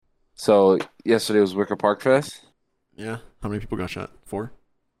So yesterday was Wicker Park Fest. Yeah. How many people got shot? 4?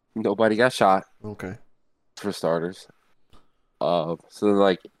 Nobody got shot Okay. for starters. So then,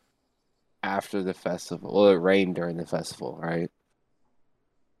 like after the festival, well, it rained during the festival, right?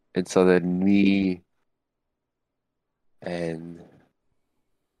 And so then me and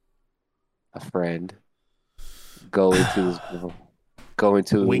a friend go into this go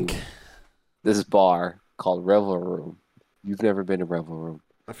Wink. into this bar called Revel Room. You've never been to Revel Room.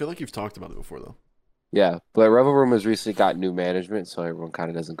 I feel like you've talked about it before, though. Yeah, but Revel Room has recently got new management, so everyone kind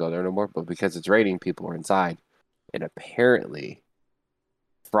of doesn't go there no more. But because it's raining, people are inside. And apparently,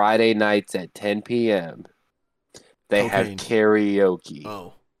 Friday nights at 10 p.m., they have Cocaine. karaoke.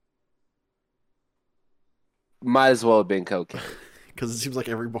 Oh. Might as well have been cocaine. Because it seems like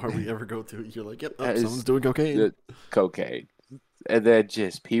every bar we ever go to, you're like, yep, oh, That someone's is doing cocaine. the cocaine. And then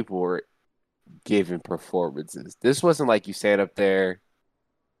just people were giving performances. This wasn't like you stand up there,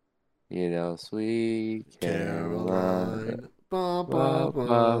 sweet Caroline. Caroline. Ba, ba, Ba, ba,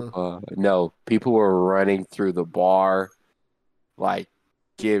 ba. ba. No, people were running through the bar, like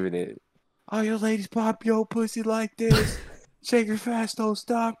giving it. Oh, you ladies pop your pussy like this. Shake it fast, don't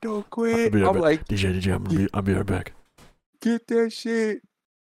stop, don't I'll quit. be right I'm back. like, DJ, I'll be right back. get that shit.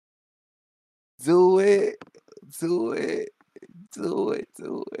 Do it. Do it. Do it.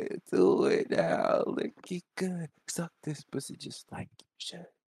 Do it. Do it now. Lick it good. Suck this pussy just like you should.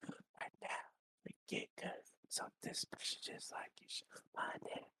 Right now. Lick it good. Suck this pussy just like you should. My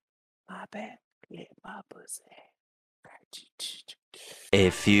neck. My back. Yeah, my pussy. A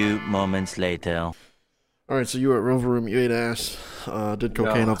few moments later. All right, so you were at Rover Room, you ate ass, did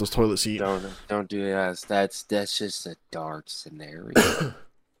cocaine No, off this toilet seat. don't do that. That's just a dark scenario.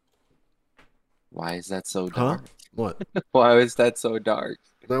 Why is that so Huh? dark? What? Why is that so dark?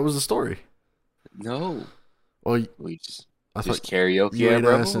 That was the story. No, Well, we just I thought just karaoke you at ate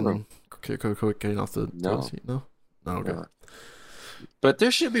ass Revel Room. and cocaine off the toilet No, seat. No? Oh, okay. no. But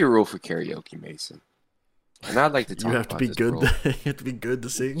there should be a rule for karaoke, Mason. And I'd like to You talk have to about be this good. rule. You have to be good to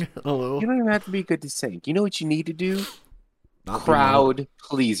sing. Hello. You don't even have to be good to sing. You know what you need to do? Not be mono. Crowd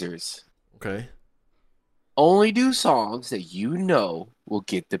pleasers. Okay. Only do songs that you know will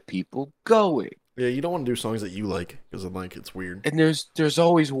get the people going. Yeah, you don't want to do songs that you like because it's weird. And there's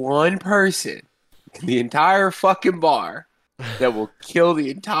always one person in the entire fucking bar that will kill the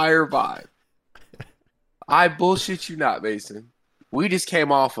entire vibe. I bullshit you not, Mason. We just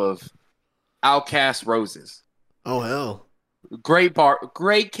came off of Outcast Roses. Oh hell. Great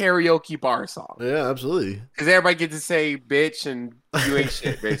karaoke bar song. Yeah, absolutely. Because everybody gets to say bitch and you ain't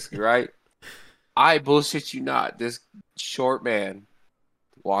shit, basically, right? I bullshit you not. This short man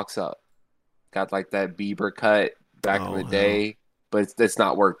walks up. Got like that Bieber cut back in Oh the hell. day, but it's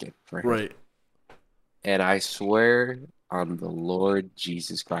not working for him. Right. And I swear on the Lord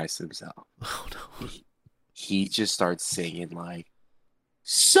Jesus Christ himself, Oh no. he just starts singing like,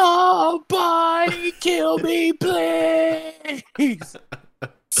 somebody kill me, please.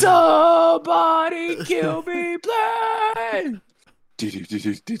 Somebody kill me, please.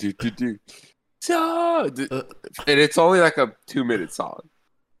 Do-do-do-do-do-do-do. And it's only like a 2-minute song.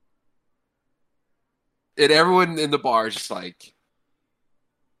 And everyone in the bar is just like,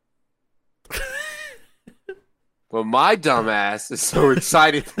 well, my dumbass is so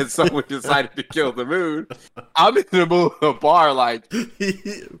excited that someone decided to kill the moon. I'm in the middle of the bar like,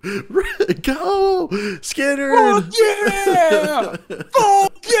 Go, Skinner. fuck yeah!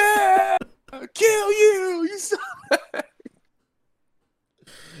 Fuck yeah! Kill you! You son.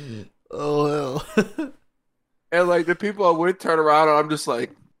 Oh hell. And like the people I would turn around and I'm just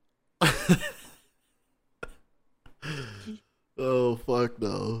like, Oh fuck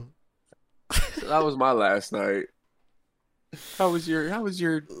no. so that was my last night. How was your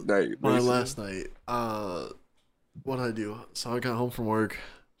night, My Mason? last night. What did I do? So I got home from work.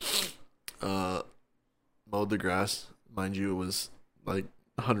 Uh, mowed the grass. Mind you, it was like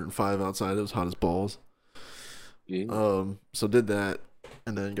 105 outside. It was hot as balls. Yeah. So did that,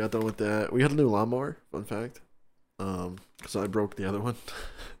 and then got done with that. We had a new lawnmower. Fun fact. Because I broke the other one,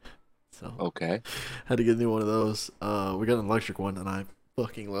 so Okay. had to get a new one of those. We got an electric one, and I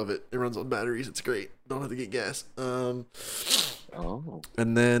fucking love it. It runs on batteries. It's great. Don't have to get gas. Oh,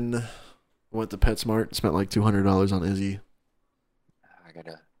 And then went to PetSmart. Spent like $200 on Izzy. I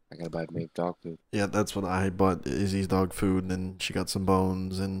gotta buy Mape dog food. Yeah, that's what I bought Izzy's dog food, and then she got some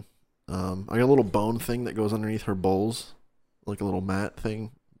bones, and I got a little bone thing that goes underneath her bowls, like a little mat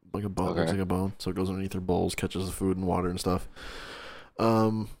thing, like a bone, looks Okay. like a bone, so it goes underneath her bowls, catches the food and water and stuff.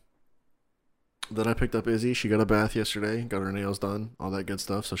 Um, then I picked up Izzy. She got a bath yesterday, got her nails done, all that good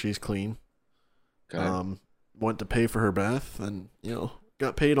stuff, so she's clean. Okay. Went to pay for her bath, and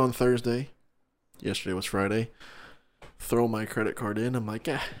got paid on Thursday. Yesterday was Friday. Throw my credit card in. I'm like,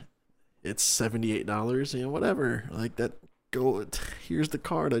 it's $78. You know, whatever. Like that. Go. Here's the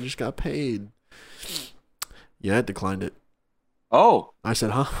card. I just got paid. Yeah, I declined it. Oh, I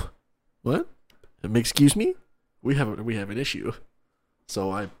said, huh? What? Excuse me? We have an issue.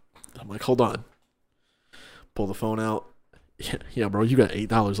 So I'm like, hold on. Pull the phone out. Yeah, bro, you got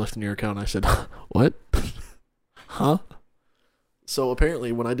 $8 left in your account. I said, what? Huh? So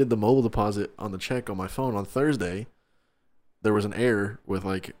apparently, when I did the mobile deposit on the check on my phone on Thursday, there was an error with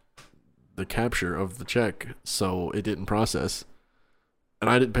like the capture of the check, so it didn't process. And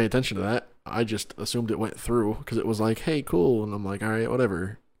I didn't pay attention to that. I just assumed it went through because it was like, hey, cool. And I'm like, all right,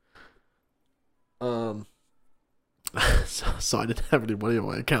 whatever. So I didn't have any money in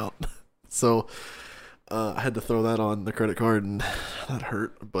my account. So I had to throw that on the credit card, and that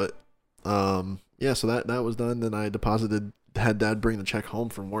hurt. But yeah, so that was done. Then I had Dad bring the check home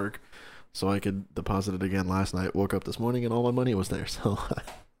from work so I could deposit it again last night. Woke up this morning and all my money was there. So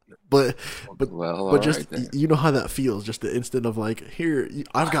but just you know how that feels, just the instant of like, here,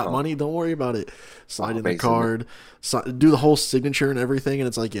 I've got money, don't worry about it. Slide in the card, do the whole signature and everything, and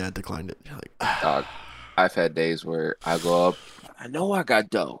it's like, yeah, I declined it. You're like, dog, I've had days where I go up, I know I got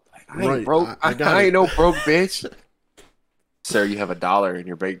dough. I ain't Right, broke. I ain't no broke bitch. Sir, you have $1 in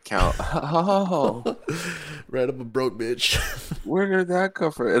your bank account. Oh, right up a broke bitch. where did that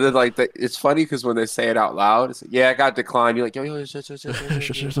come from? And then like it's funny because when they say it out loud, it's like, yeah, I got declined. You're like, yo, shut Shut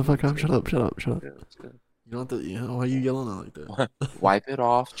the fuck up. Shut up. You don't have to, why are you yelling out like that? Wipe it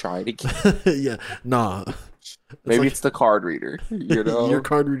off. Try it again. Yeah, nah. Maybe it's the card reader. You know, your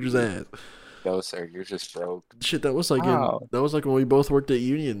card reader's ass. No, sir, you're just broke. Shit, that was like Wow. that was like when we both worked at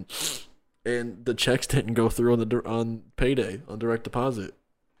Union, and the checks didn't go through on payday on direct deposit.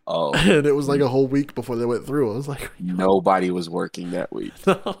 Oh, And it was like a whole week before they went through. I was like, nobody was working that week.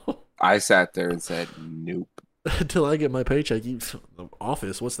 no. I sat there and said, nope. Until I get my paycheck. The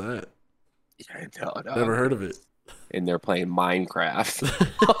Office, what's that? Yeah, no. Never heard of it. And they're playing Minecraft.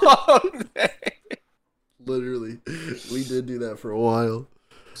 Literally, we did do that for a while.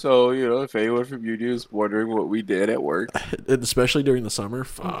 So, if anyone from Union is wondering what we did at work, And especially during the summer,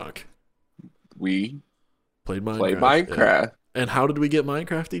 fuck. we Played played Minecraft. Minecraft. Yeah. And how did we get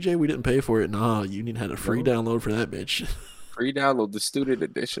Minecraft, DJ? We didn't pay for it. Nah, Union had a free download for that bitch. Free download, the student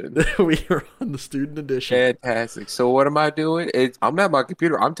edition. We were on the student edition. Fantastic. So what am I doing? I'm at my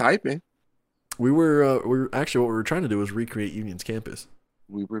computer. I'm typing. We were actually, what we were trying to do was recreate Union's campus.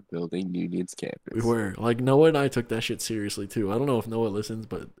 We were building Union's campus. We were. Like, Noah and I took that shit seriously, too. I don't know if Noah listens,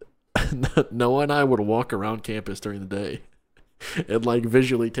 but Noah and I would walk around campus during the day and, like,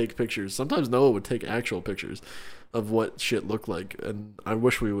 visually take pictures. Sometimes Noah would take actual pictures of what shit looked like, and I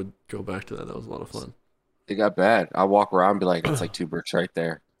wish we would go back to that. That was a lot of fun. It got bad. I walk around and be like, it's like 2 bricks right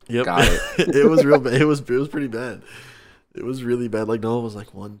there. Yep. Got it. It was real bad. It was pretty bad. It was really bad. Like, Noah was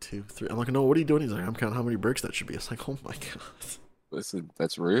like, 1, 2, 3. I'm like, no, what are you doing? He's like, I'm counting how many bricks that should be. It's like, oh my God. Listen,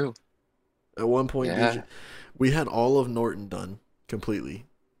 that's real. At one point, Yeah. we had all of Norton done completely.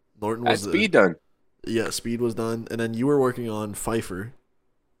 Norton was Speed done. Yeah, Speed was done, and then you were working on Pfeiffer,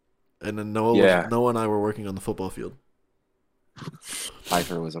 and then Noah and I were working on the football field.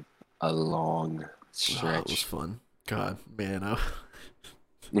 Pfeiffer was a long stretch. It was fun. God, man.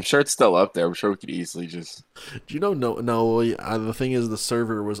 I'm sure it's still up there. I'm sure we could easily just. Do you know? No. The thing is, the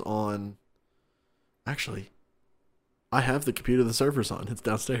server was on. Actually, I have the computer the server's on. It's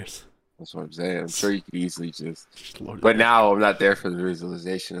downstairs. That's what I'm saying. I'm sure you could easily just. load it But up. now I'm not there for the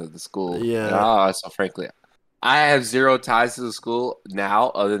visualization of the school. Yeah. So frankly, I have zero ties to the school now,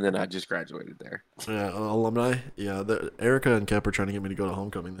 other than I just graduated there. Yeah, alumni. Yeah, Erica and Kep are trying to get me to go to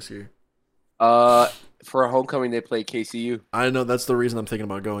homecoming this year. For a homecoming, they play KCU. I know that's the reason I'm thinking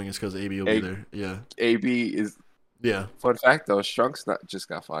about going is because AB will be there. Yeah. AB is. Yeah. Fun fact though, Strunks just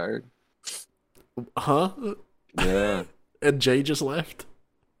got fired. Huh? Yeah. And Jay just left.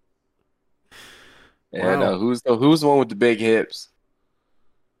 And Wow. who's the one with the big hips?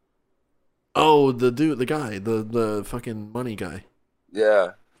 Oh, the dude, the guy, the fucking money guy.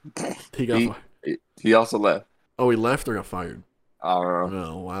 Yeah. He got fired. He also left. Oh, he left or got fired? I don't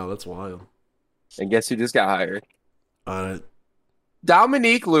know. Oh, wow, that's wild. And guess who just got hired? Uh,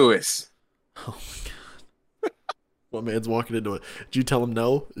 Dominique Lewis. oh my God. My man's walking into it. Did you tell him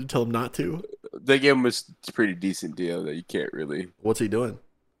no? Did you tell him not to? They gave him a pretty decent deal that you can't really. What's he doing?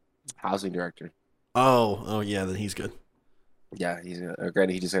 Housing director. Oh, yeah, then he's good. Yeah, he's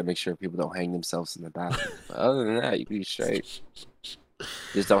granted he just gotta make sure people don't hang themselves in the bathroom. But other than that, you be straight.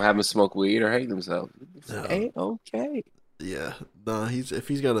 Just don't have them smoke weed or hang themselves. No. Hey, okay. Yeah, if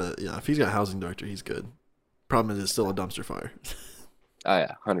he's got housing director, he's good. Problem is, it's still a dumpster fire. Oh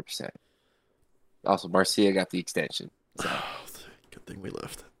yeah, 100%. Also, Marcia got the extension. So Good thing we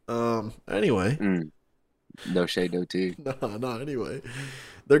left. Anyway. no shade, no tea. No, anyway.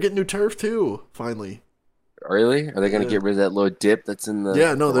 They're getting new turf too, finally. Really? Are they gonna Yeah. get rid of that little dip that's in the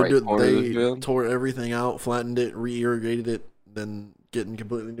Yeah, no, right corner of the they field? tore everything out, flattened it, re-irrigated it, then getting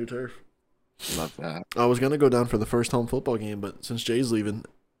completely new turf. Love that. I was gonna go down for the first home football game, but since Jay's leaving,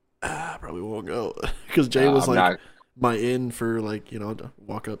 I probably won't go because Jay was I'm like not. my in for like to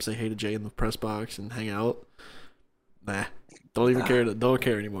walk up, say hey to Jay in the press box, and hang out. Nah, don't even care. Don't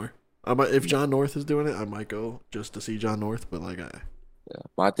care anymore. I might, if John North is doing it, I might go just to see John North. But like,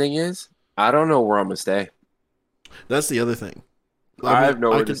 My thing is, I don't know where I'm gonna stay. that's the other thing. I I mean, have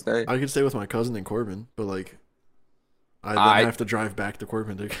nowhere to stay. I could stay with my cousin in Corbin, but like, I then I have to drive back to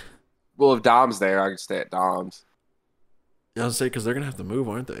Corbin to. Well, if Dom's there, I can stay at Dom's. I was say because they're gonna have to move,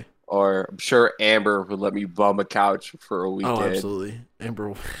 aren't they? Or I'm sure Amber would let me bum a couch for a Oh, weekend. absolutely,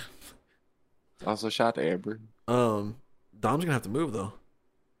 Amber. Also, shout to Amber. Dom's gonna have to move though.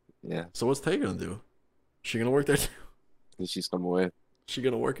 Yeah, So what's Tay gonna do? She gonna work there too? and she's coming with. She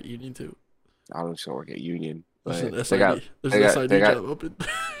gonna work at Union too? I don't know if she'll work at Union, There's but an SID. There's they an got SID they got job open.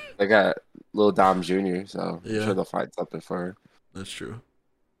 they got little Dom Jr. So I'm Yeah. sure they'll find something for her. That's true.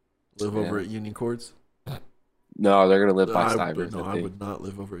 Live over Yeah. at Union Courts. No, they're gonna live by I, Stivers. no, I I think. would not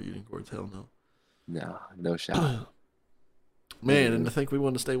live over at Union Courts. Hell no. No shot. Man, and to think we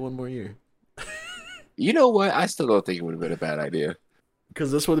want to stay one more year. You know what? I still don't think it would have been a bad idea.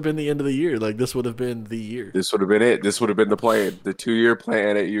 Because this would have been the end of the year. Like this would have been the year. This would have been it. This would have been the plan. The 2-year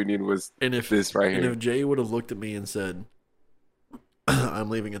plan at Union was And if this right and here. if Jay would have looked at me and said, "I'm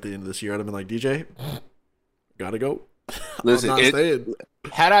leaving at the end of this year," I'd have been like, "DJ, gotta go. Listen, I'm not staying."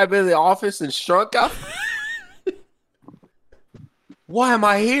 had I been in the office and shrunk up, why am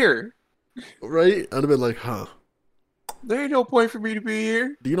I here? Right? I'd have been like, "Huh? There ain't no point for me to be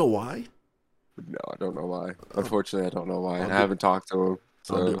here. Do you know why?" No, I don't know why. Unfortunately, I don't know why. I'll And do- I haven't talked to him.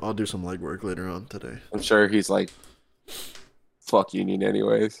 So I'll do some legwork later on today. I'm sure he's like, fuck Union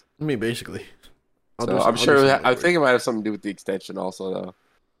anyways. I mean, basically. I'm I'll do sure, some I legwork. think it might have something to do with the extension also, though.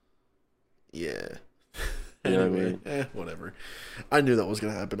 Yeah. You know what I Anyway, mean? whatever. I knew that was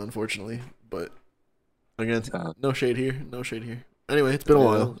gonna happen, unfortunately. But again, no shade here. No shade here. Anyway, it's been a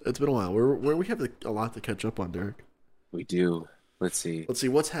while. It's been a while. We have a lot to catch up on, Derek. We do. Let's see. Let's see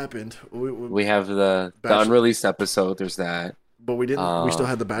what's happened. We have the Bachelor- unreleased episode. There's that. But we didn't. We still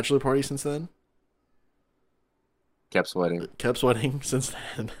had the bachelor party since then. Kep's wedding. Kept wedding since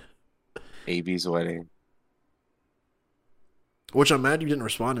then. AB's wedding. Which I'm mad you didn't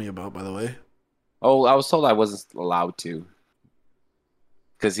respond to me about, by the way. Oh, I was told I wasn't allowed to.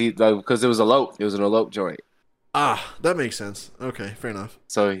 Because it was elope. It was an elope joint. Ah, that makes sense. Okay, fair enough.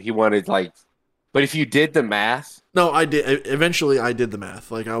 So he wanted like, but if you did the math, No, I did. Eventually, I did the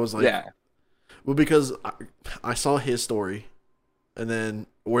math. Like I was like, yeah, well, because I saw his story, and then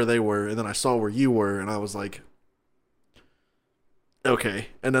where they were, and then I saw where you were, and I was like, okay.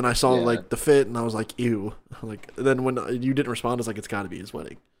 And then I saw Yeah. like the fit, and I was like, ew. Like and then when you didn't respond, I was like, it's got to be his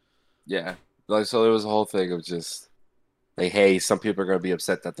wedding. yeah. Like so, there was a whole thing of just like, hey, some people are gonna be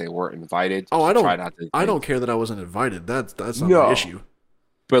upset that they weren't invited. Oh, I don't. Try not to. I don't care that I wasn't invited. That's not No. my issue.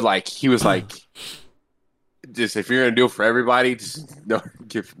 But like, he was like, just if you're gonna do it for everybody, just no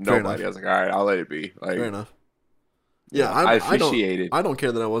give nobody. I was like, all right, I'll let it be. Like, Fair enough. Yeah, I appreciate it. I don't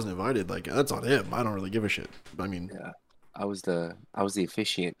care that I wasn't invited. Like that's on him. I don't really give a shit. I mean, Yeah, I was the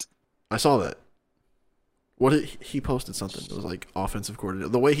officiant. I saw that. What did he posted something? It was like offensive coordinator.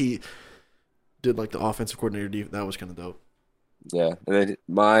 The way he did like the offensive coordinator, that was kind of dope. Yeah, and then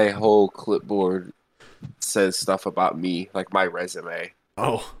my whole clipboard says stuff about me, like my resume.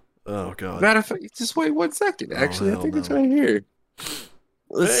 Oh god. Matter of fact, just wait 1 second. Actually, I hell think it's no. right here.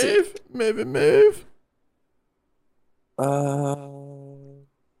 Let's see. Move.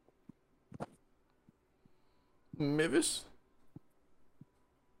 Mavis.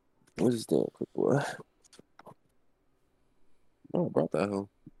 What is that clipboard? Oh, I brought that home.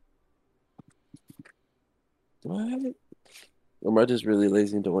 Do I have it? Or am I just really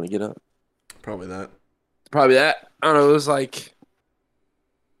lazy and don't want to get up? Probably that. Probably that. I don't know. It was like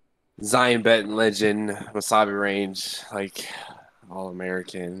Zion Benton legend, Wasabi Range, like All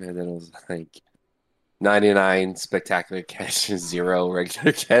American, and then it was like 99 spectacular catches, 0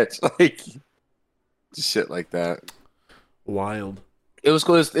 regular catch, like shit like that. Wild. It was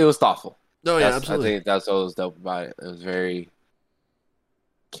cool. It was thoughtful. Oh yeah, I absolutely. think that's what was dope about it. It was very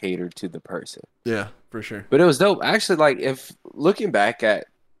catered to the person. Yeah, for sure. But it was dope. Actually, like if looking back at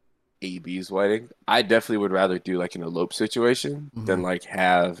AB's wedding, I definitely would rather do like an elope situation than like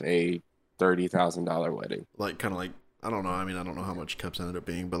have a $30,000 wedding. Like kind of like I don't know. I mean, I don't know how much Kep's ended up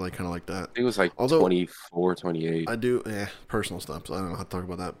being, but like kind of like that. It was like Although 24, 28. I do, personal stuff, so I don't know how to talk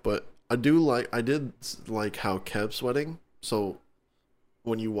about that. But I did like how Kev's wedding. So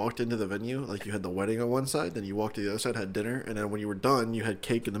when you walked into the venue, like you had the wedding on one side, then you walked to the other side, had dinner, and then when you were done, you had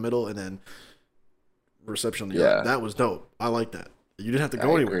cake in the middle, and then reception on the other. Yeah, That was dope. I like that. You didn't have to I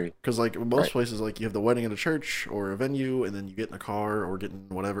go anywhere agree. because like most Right. places, like you have the wedding at a church or a venue, and then you get in a car or get in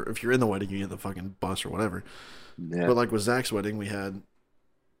whatever. If you're in the wedding, you get the fucking bus or whatever. Yeah. But like with Zach's wedding, we had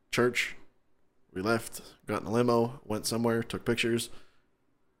church. We left, got in a limo, went somewhere, took pictures,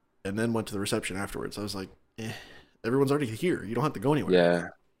 and then went to the reception afterwards. I was like, everyone's already here. You don't have to go anywhere. Yeah.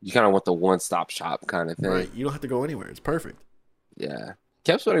 You kind of want the one-stop shop kind of thing. Right. You don't have to go anywhere. It's perfect. Yeah.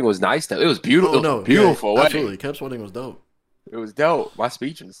 Kev's wedding was nice though. It was beautiful. Oh, It was no. a beautiful Yeah, wedding. absolutely. Kev's wedding was dope. It was dope. My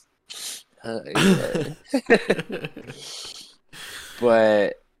speeches. Yeah.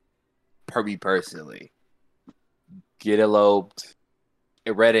 But per me personally, get eloped,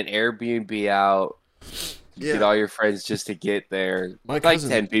 rent an Airbnb out, Yeah. get all your friends just to get there. My Like cousin,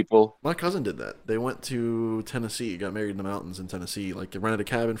 10 people. my cousin did that. They went to Tennessee, got married in the mountains in Tennessee. Like they rented a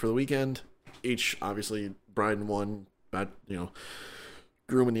cabin for the weekend. Each, obviously, bride in one,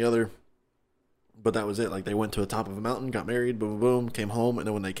 groom in the other. But that was it. Like they went to the top of a mountain, got married, boom, boom, boom, came home, and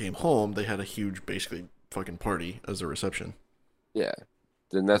then when they came home, they had a huge, basically, fucking party as a reception. Yeah.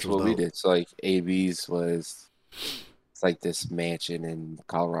 Then that's Which was what we dope. did. So like AB's was it's like this mansion in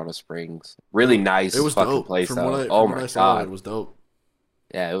Colorado Springs. Really nice It was fucking dope. place From though. what I, Oh from what my I saw, god. it was dope.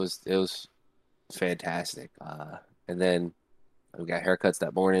 Yeah, it was fantastic. And then we got haircuts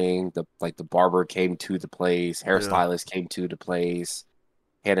that morning. The barber came to the place, Yeah, hairstylist came to the place.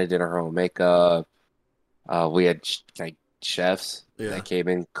 Hannah did her own makeup. We had like chefs yeah, that came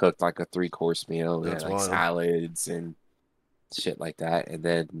in, cooked like a 3-course meal. We had that's like wild. salads and shit like that, and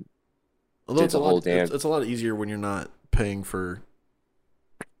then Although did it's a the whole lot, damn. it's a lot easier when you're not paying for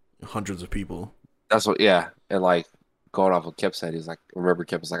hundreds of people. That's what, yeah, and like going off what Kip said, he's like, remember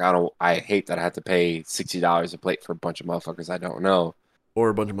Kip was like, I hate that I have to pay $60 a plate for a bunch of motherfuckers I don't know. Or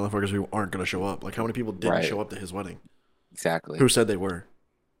a bunch of motherfuckers who aren't going to show up. Like, how many people didn't Right, show up to his wedding? exactly, Who said they were?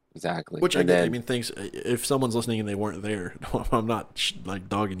 exactly, Which I and get. I then mean, things. If someone's listening and they weren't there, I'm not like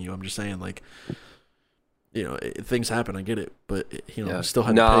dogging you. I'm just saying, like, things happen. I get it, but yeah, still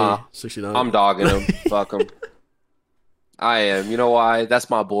had to nah, pay $60. I'm dogging him. Fuck him. I am. You know why? That's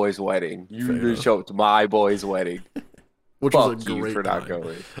my boy's wedding. You Fair didn't enough. show up to my boy's wedding. Which was a Fuck you great for not time.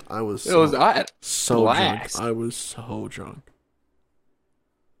 going. I was It was so I had so drunk. blast. I was so drunk,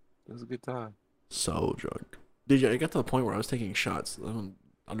 It was a good time. so drunk. DJ, I got to the point where I was taking shots. I don't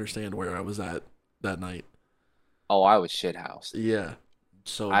understand where I was at that night. Oh, I was shithoused. Yeah,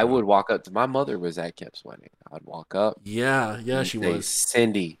 so I would drunk. walk up to my mother was at Kip's wedding. I'd walk up Yeah, and she say, was.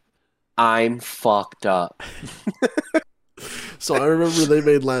 Cindy, I'm fucked up. So I remember they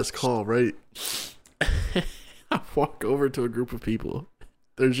made last call, right? I walk over to a group of people.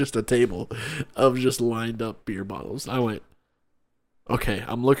 There's just a table of just lined up beer bottles. I went, okay,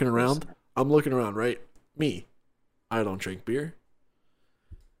 I'm looking around. Right? Me. I don't drink beer.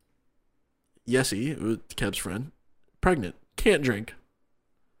 Yessie, Kev's friend, pregnant, can't drink.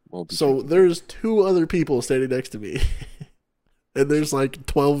 Won't be So drinking. there's 2 other people standing next to me. And there's like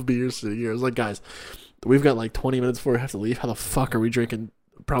 12 beers sitting here. I was like, guys, we've got like 20 minutes before we have to leave. How the fuck are we drinking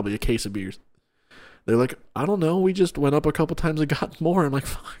probably a case of beers? They're like, I don't know. We just went up a couple times and got more. I'm like,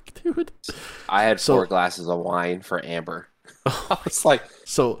 fuck, dude. I had So- 4 glasses of wine for Amber. I was like,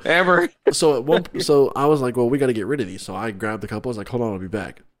 So Amber. so I was like, well, we got to get rid of these. So I grabbed a couple. I was like, hold on, I'll be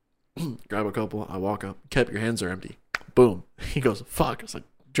back. Grab a couple. I walk up. Kept your hands are empty. Boom. He goes, fuck. I was like,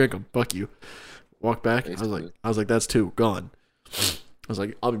 drink them. Fuck you. Walk back. Basically. I was like, that's 2 gone. I was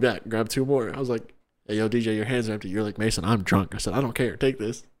like, I'll be back. Grab 2 more. I was like, hey, yo, DJ, your hands are empty. You're like, Mason, I'm drunk. I said, I don't care. Take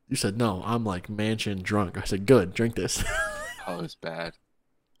this. You said, no, I'm like mansion drunk. I said, good. Drink this. Oh, it was bad.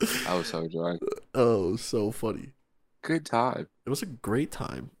 I was so drunk. Oh, so funny. Good time. It was a great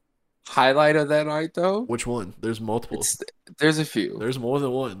time. Highlight of that night, though? Which one? There's multiple. There's a few. There's more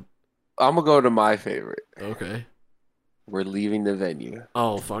than one. I'm going to go to my favorite. Okay. We're leaving the venue.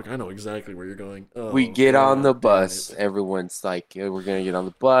 Oh, fuck. I know exactly where you're going. Oh, We get on the God damn bus. it. Everyone's like, yeah, we're going to get on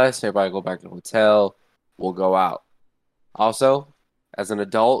the bus. Everybody go back to the hotel. We'll go out. Also, as an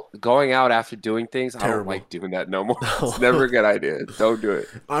adult, going out after doing things, I don't Terrible. like doing that no more. No. It's never a good idea. Don't do it.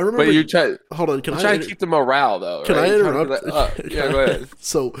 I remember. But you try. Hold on. Can I'm I trying to keep the morale, though. Can right? I You're trying to interrupt? be like, Can yeah, I- go ahead.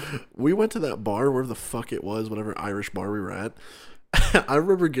 So we went to that bar, wherever the fuck it was, whatever Irish bar we were at. I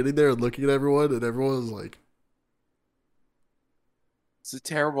remember getting there and looking at everyone, and everyone was like, It's a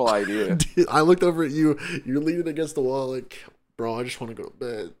terrible idea. dude, I looked over at you. You're leaning against the wall, like, bro, I just want to go to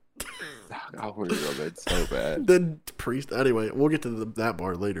bed. I want to go that so bad. Then priest. Anyway, we'll get to that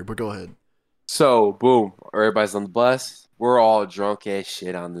bar later. But go ahead. So, boom, everybody's on the bus. We're all drunk as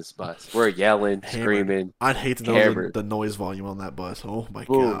shit on this bus. We're yelling, Hammered. screaming, I'd hate to know hammered. the noise volume on that bus. Oh my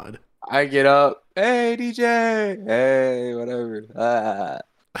Boom. god. I get up. Hey, DJ. Hey, whatever.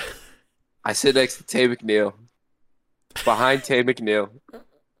 I sit next to Tay McNeil. Behind Tay McNeil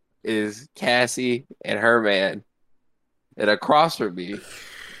is Cassie and her man. And across from me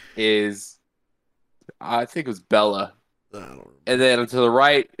is, I think it was Bella. I don't remember. And then to the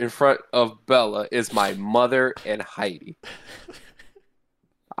right in front of Bella is my mother and Heidi.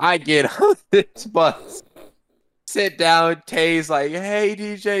 I get on this bus, sit down. Tay's like, hey,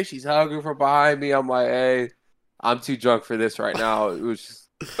 DJ. She's hugging from behind me. I'm like, hey, I'm too drunk for this right now. It was just,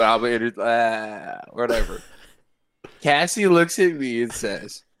 but I'm whatever. Cassie looks at me and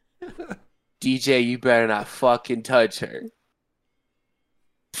says, DJ, you better not fucking touch her.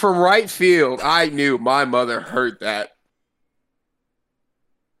 From right field, I knew my mother heard that.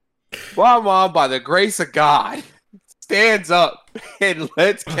 My mom, by the grace of God, stands up and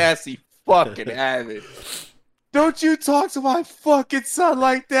lets Cassie fucking have it. Don't you talk to my fucking son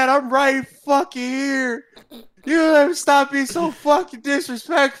like that. I'm right fucking here. You never stop being so fucking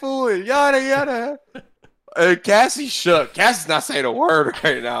disrespectful and yada yada. And Cassie shook. Cassie's not saying a word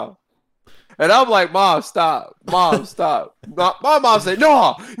right now. And I'm like, Mom, stop. Mom, stop. My mom said,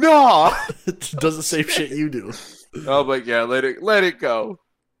 no. Does the same shit you do. I'm like, yeah, let it go.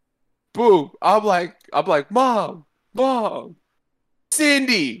 Boom. I'm like, Mom,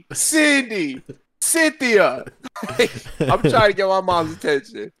 Cindy, Cynthia. I'm trying to get my mom's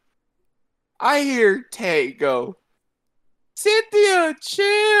attention. I hear Tay go, Cynthia,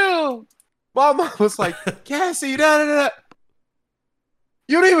 chill. My mom was like, Cassie, da.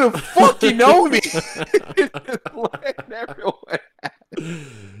 You don't even fucking know me. Letting everyone.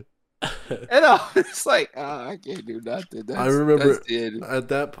 And I was like, I can't do nothing. I remember at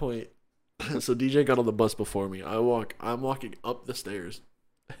that point, so DJ got on the bus before me. I'm walking up the stairs.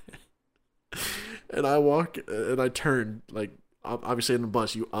 And I turn, like, obviously in the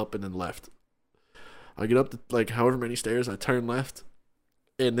bus, you up and then left. I get up to, like, however many stairs, I turn left,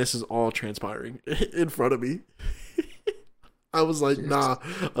 and this is all transpiring in front of me. I was like, nah.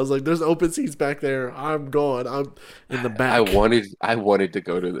 I was like, there's open seats back there. I'm going. I'm in the back. I wanted to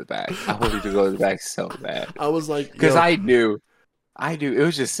go to the back. I wanted to go to the back so bad. I was like, because I knew it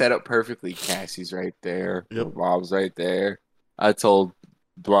was just set up perfectly. Cassie's right there. Yep. Mom's right there. I told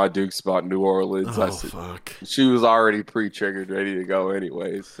Broad Dukes about New Orleans. Oh, I said, fuck. She was already pre-triggered, ready to go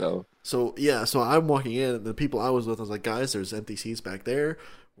anyways. So I'm walking in, and the people I was with, I was like, guys, there's empty seats back there.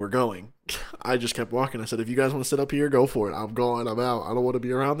 We're going. I just kept walking. I said, if you guys want to sit up here, go for it. I'm going. I'm out. I don't want to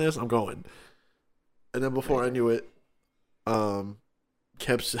be around this. I'm going. And then before I knew it,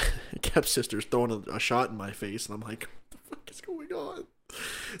 Kep's sister's throwing a shot in my face, and I'm like, what the fuck is going on?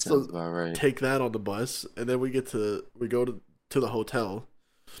 Sounds about right. Take that on the bus, and then we go to the hotel,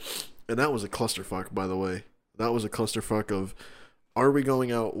 and that was a clusterfuck, by the way. That was a clusterfuck of, are we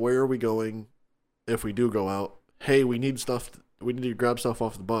going out? Where are we going? If we do go out, hey, we need to grab stuff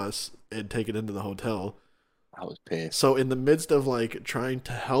off the bus and take it into the hotel. I was pissed. So in the midst of, like, trying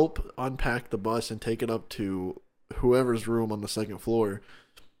to help unpack the bus and take it up to whoever's room on the second floor,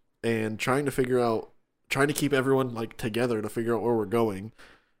 and trying to keep everyone, like, together to figure out where we're going,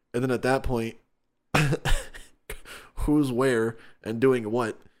 and then at that point, who's where and doing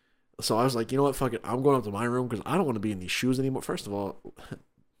what. So I was like, you know what, fuck it, I'm going up to my room because I don't want to be in these shoes anymore. First of all,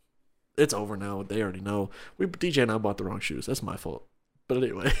 it's over now. They already know. DJ and I bought the wrong shoes. That's my fault. But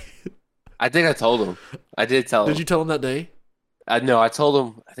anyway. I think I told him. I did tell him. Did you tell him that day? No, I told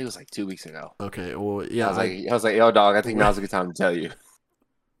him, I think it was like 2 weeks ago. Okay, well, yeah. I was like, yo, dog, I think now's a good time to tell you.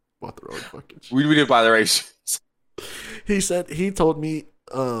 Bought the wrong fucking shoes. We didn't buy the right shoes. He told me,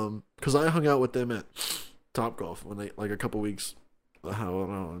 because I hung out with them at Topgolf when they, like, a couple weeks, I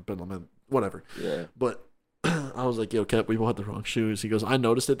don't know, whatever. Yeah. But I was like, yo, Kep, we bought the wrong shoes. He goes, I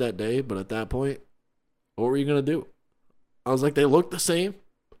noticed it that day, but at that point, what were you going to do? I was like, they look the same.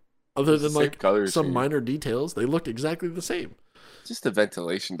 Other than, like, some minor details, they looked exactly the same. Just the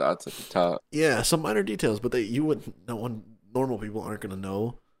ventilation dots at the top. Yeah, some minor details, but normal people aren't going to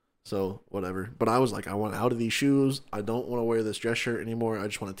know. So, whatever. But I was like, I want out of these shoes. I don't want to wear this dress shirt anymore. I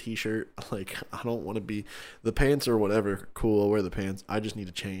just want a t-shirt. Like, I don't want to be the pants or whatever. Cool, I'll wear the pants. I just need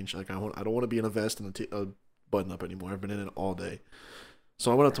to change. Like, I don't want to be in a vest and a button up anymore. I've been in it all day.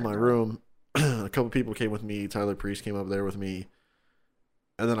 So I went up to my room. A couple people came with me. Tyler Priest came up there with me.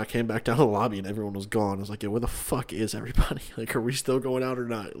 And then I came back down to the lobby and everyone was gone. I was like, yeah, where the fuck is everybody? Like, are we still going out or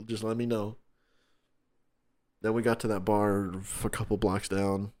not? Just let me know. Then we got to that bar a couple blocks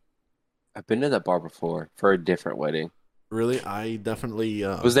down. I've been to that bar before for a different wedding. Really, I definitely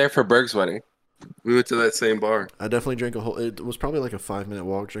Was there for Berg's wedding. We went to that same bar. I definitely drank a whole. It was probably like a 5 minute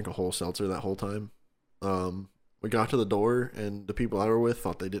walk. Drank a whole seltzer that whole time. We got to the door, and the people I were with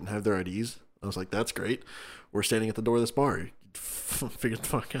thought they didn't have their IDs. I was like, "That's great. We're standing at the door of this bar. Figure the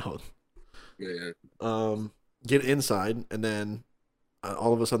fuck out." Yeah. Get inside, and then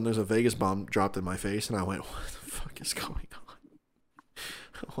all of a sudden, there's a Vegas bomb dropped in my face, and I went, "What the fuck is going on?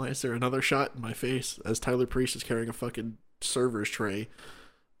 Why is there another shot in my face?" As Tyler Priest is carrying a fucking server's tray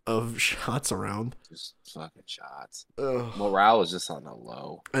of shots around. Just fucking shots. Ugh. Morale was just on a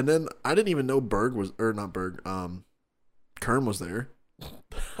low. And then I didn't even know Berg was, or not Berg, Kern was there.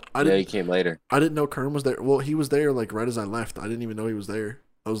 He came later. I didn't know Kern was there. Well, he was there like right as I left. I didn't even know he was there.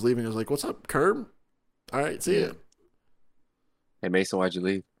 I was leaving. I was like, "What's up, Kern? All right, see ya." Hey Mason, why'd you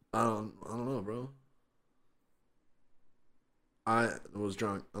leave? I don't know, bro. I was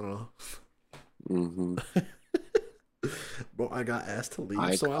drunk. I don't know. Mm-hmm. But I got asked to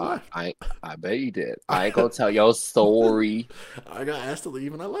leave, so I left. I bet you did. I ain't gonna tell your story. I got asked to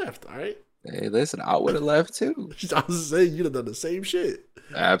leave and I left. All right. Hey, listen, I would have left too. I was saying you'd have done the same shit.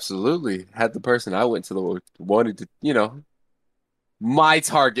 Absolutely. Had the person I went to the wanted to, my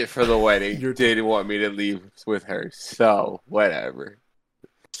target for the wedding didn't want me to leave with her. So whatever.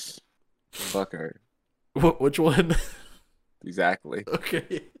 Fuck her. Which one? Exactly.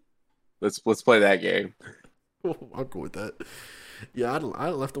 Okay. Let's play that game. I'll go with that. Yeah, I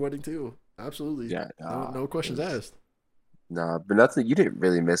left the wedding too. Absolutely. Yeah. No questions asked. Nah, but nothing. You didn't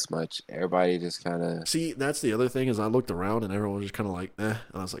really miss much. Everybody just kind of. See, that's the other thing is I looked around and everyone was just kind of like, eh. And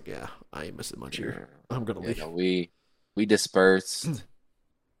I was like, yeah, I ain't missing much here. I'm gonna leave. No, we dispersed.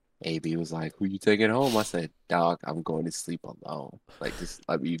 AB was like, "Who you taking home?" I said, "Dog, I'm going to sleep alone. Like, just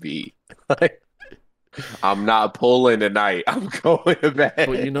let me be. Like, I'm not pulling tonight. I'm going to bed."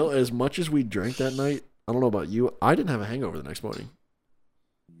 But as much as we drank that night, I don't know about you, I didn't have a hangover the next morning.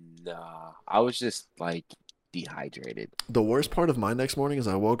 Nah, I was just like dehydrated. The worst part of my next morning is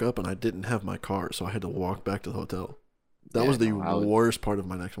I woke up and I didn't have my car, so I had to walk back to the hotel. That was the worst part of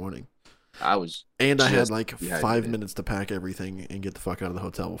my next morning. I had like 5 minutes to pack everything and get the fuck out of the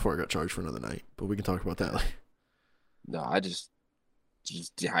hotel before I got charged for another night. But we can talk about that later. No, I just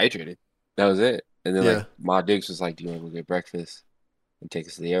dehydrated. That was it. And then like Ma Diggs was like, "Do you want to go get breakfast and take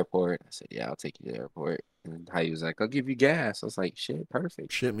us to the airport?" I said, "Yeah, I'll take you to the airport." And Heidi was like, "I'll give you gas." I was like, "Shit,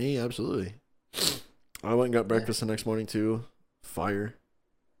 perfect." Shit me, absolutely. I went and got breakfast the next morning too. Fire.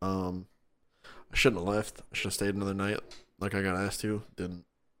 I shouldn't have left. I should have stayed another night like I got asked to. Didn't.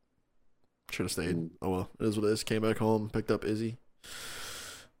 Should have stayed. Oh well, it is what it is. Came back home, picked up Izzy.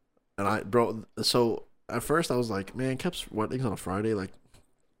 And so at first I was like, man, Kep's wedding's on a Friday, like,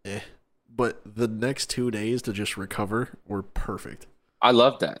 eh. But the next 2 days to just recover were perfect. I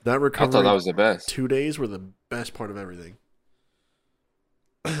love that. That recovery, I thought that was the best. 2 days were the best part of everything.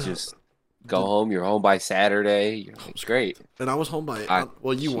 Just go home. You're home by Saturday. It's great. And I was home by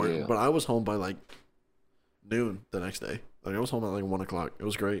you weren't, but I was home by like noon the next day. Like I was home at like 1 o'clock. It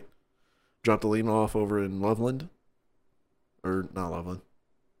was great. Dropped Alina off over in Loveland, or not Loveland.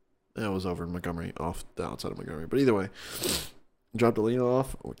 Yeah, it was over in Montgomery, off the outside of Montgomery. But either way, dropped Alina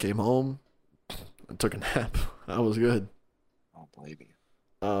off. Came home, and took a nap. I was good. Oh, blame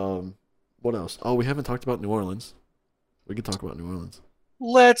you. What else? Oh, we haven't talked about New Orleans. We could talk about New Orleans.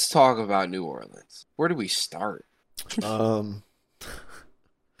 Let's talk about New Orleans. Where do we start?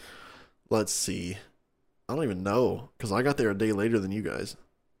 Let's see. I don't even know because I got there a day later than you guys.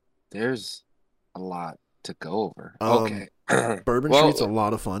 There's a lot to go over. Okay. Bourbon Street's a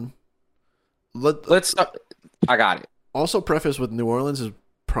lot of fun. Let's start. I got it. Also, preface with New Orleans is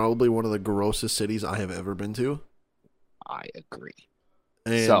probably one of the grossest cities I have ever been to. I agree.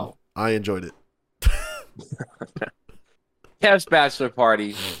 And so I enjoyed it. Kev's bachelor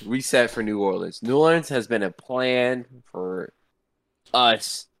party reset for New Orleans. New Orleans has been a plan for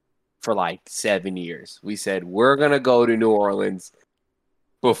us for like 7 years. We said we're gonna go to New Orleans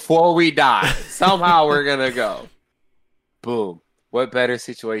before we die. Somehow we're gonna go. Boom. What better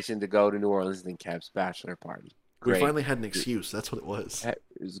situation to go to New Orleans than Kev's bachelor party? Great. We finally had an excuse. That's what it was. It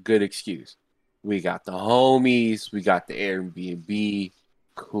was a good excuse. We got the homies. We got the Airbnb.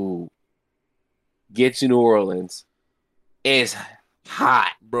 Cool. Get to New Orleans. It's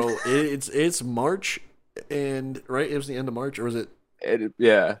hot. Bro, it's March, and right? It was the end of March, or was it?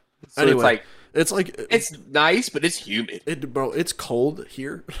 Yeah. So anyway, it's nice, but it's humid. Bro, it's cold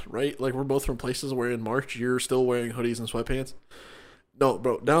here, right? Like we're both from places where in March you're still wearing hoodies and sweatpants. No,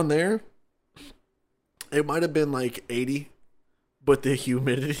 bro, down there, it might have been like 80, but the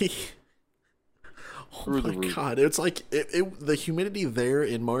humidity. Oh through the my roof. god! It's like the humidity there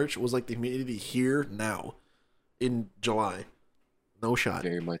in March was like the humidity here now in July. No shot.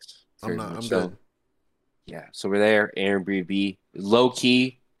 Very much, I'm very not. much I'm so. good. Yeah, so we're there, Airbnb, low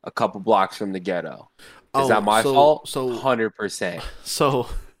key, a couple blocks from the ghetto. Is that Oh, my fault? so 100%. so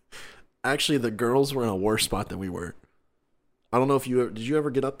actually, the girls were in a worse spot than we were. I don't know if did you ever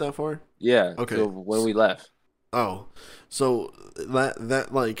get up that far? Yeah, Okay. so when we left. Oh, so that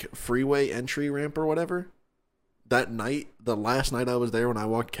like freeway entry ramp or whatever. That night, the last night I was there when I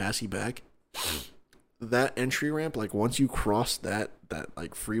walked Cassie back, that entry ramp, like once you cross that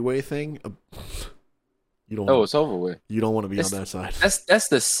like freeway thing, you don't Oh, want it's over with. you don't want to be on That's that side. that's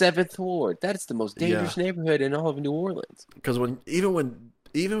the seventh ward. That is the most Yeah, dangerous neighborhood in all of New Orleans. because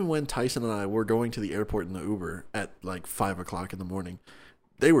even when Tyson and I were going to the airport in the Uber at like 5 o'clock in the morning,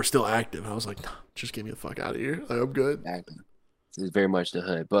 they were still active. I was like, no, just get me the fuck out of here. Like, I'm good. Exactly. It's very much the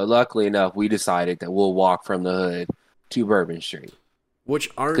hood. But luckily enough, we decided that we'll walk from the hood to Bourbon Street.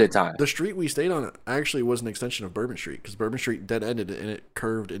 Which Good time. the street we stayed on actually was an extension of Bourbon Street because Bourbon Street dead ended and it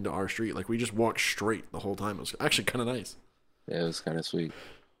curved into our street. Like we just walked straight the whole time. It was actually kind of nice. Yeah, it was kind of sweet.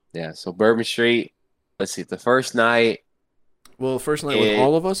 Yeah, so Bourbon Street. Let's see. The first night, Well, first night with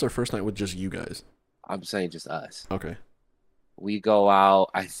all of us or first night with just you guys? I'm saying just us. Okay. We go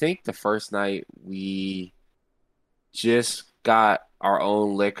out. I think the first night we just got our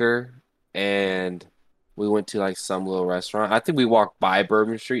own liquor and we went to like some little restaurant. I think we walked by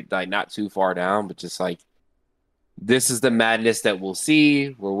Bourbon Street, like not too far down, but just like this is the madness that we'll see.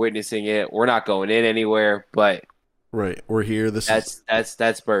 We're witnessing it. We're not going in anywhere, but Right. We're here.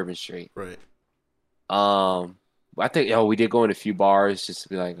 that's Bourbon Street. Right. I think we did go in a few bars just to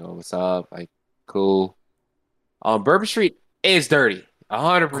be like, oh, what's up? Like, cool. Bourbon Street is dirty.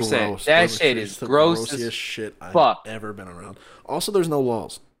 100%. Gross. That Bourbon shit Street is the gross grossest as shit I've fuck. ever been around. Also, there's no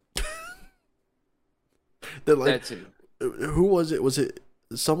laws. That like, That too. who was it? Was it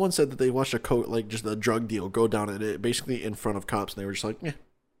someone said that they watched like just a drug deal go down and it basically in front of cops and they were just like, yeah,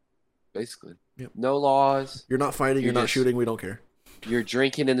 Basically. Yep. No laws. you're not fighting, you're not shooting, we don't care. You're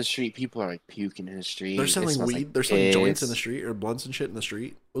drinking in the street. People are like puking in the street. They're It selling smells weed. like They're selling joints in the piss. street or blunts and shit in the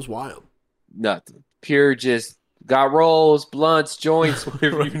street. It was wild. Nothing. Pure just got rolls, blunts, joints,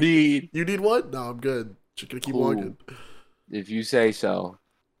 whatever Right. you need. You need what? No, I'm good. Just gonna keep Cool. walking. If you say so.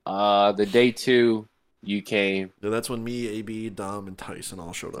 The day 2, you came. Yeah, that's when me, AB, Dom, and Tyson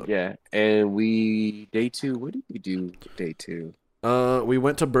all showed up. Yeah. And day 2, what did we do day 2? We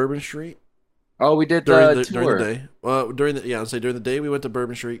went to Bourbon Street Oh, we did during the the tour. day. I'd say during the day we went to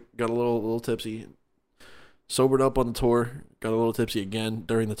Bourbon Street, got a little tipsy, sobered up on the tour, got a little tipsy again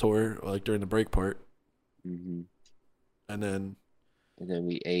during the tour, like during the break part, Mm-hmm. and then And then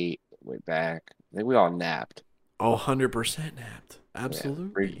we ate, went back. I think we all napped. 100% napped.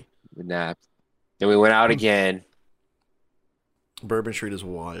 Absolutely. We napped. Then we went out again. Bourbon Street is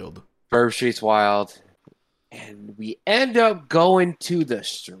wild. Bourbon Street's wild. And we end up going to the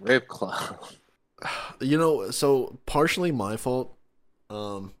strip club. You know, so partially my fault,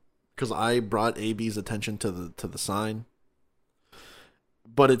 because I brought AB's attention to the sign,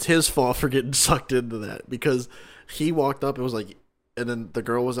 but it's his fault for getting sucked into that because he walked up and was like, and then the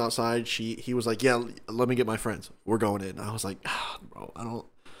girl was outside. He was like, yeah, let me get my friends. We're going in. I was like, bro, I don't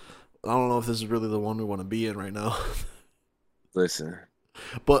know if this is really the one we want to be in right now. Listen.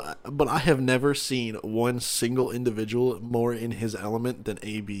 But I have never seen one single individual more in his element than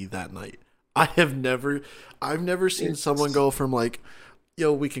AB that night. I've never seen someone go from like,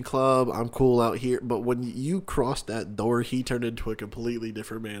 yo, we can club, I'm cool out here, but when you crossed that door, he turned into a completely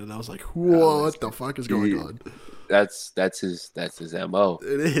different man, and I was like, what the fuck is going on? That's his MO.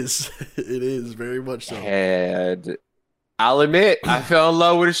 It is very much so. And I'll admit, I fell in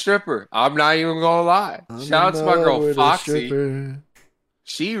love with a stripper. I'm not even gonna lie. Shout out to my girl Foxy.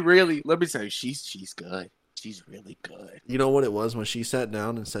 She really, let me tell you, she's good. She's really good. You know what it was when she sat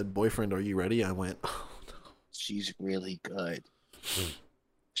down and said, "Boyfriend, are you ready?" I went, "Oh no." She's really good.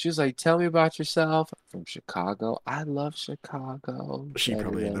 She was like, "Tell me about yourself." I'm from Chicago. I love Chicago. She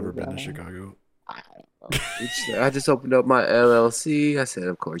probably had never been to Chicago. I don't know. I just opened up my LLC. I said,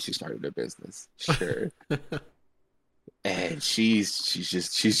 "Of course, you started a business." Sure. And she's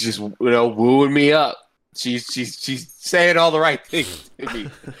just wooing me up. She's saying all the right things to me.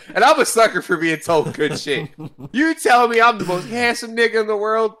 And I'm a sucker for being told good shit. You tell me I'm the most handsome nigga in the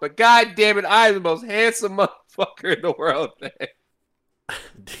world, but god damn it, I'm the most handsome motherfucker in the world.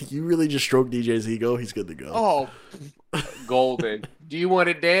 You really just stroke DJ's ego. He's good to go. Oh, golden. Do you want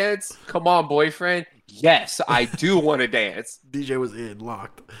to dance? Come on, boyfriend. Yes, I do want to dance. DJ was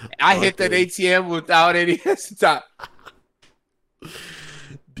locked. I hit that ATM without any stop.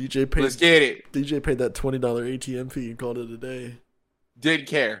 Let's get it. DJ paid that $20 ATM fee and called it a day. Didn't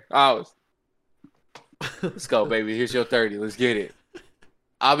care. Let's go, baby. Here's your 30. Let's get it.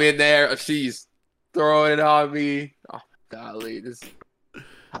 I'm in there. She's throwing it on me. Oh, golly.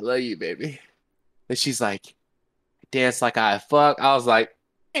 I love you, baby. And she's like, dance like I fuck. I was like,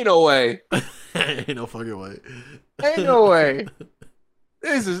 ain't no way. Ain't no fucking way. Ain't no way.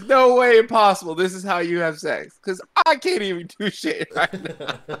 This is no way impossible. This is how you have sex. Because I can't even do shit right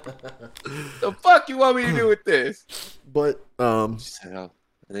now. The fuck you want me to do with this? But, She said, oh.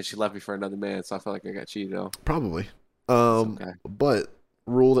 And then she left me for another man, so I felt like I got cheated on. Probably. Okay. But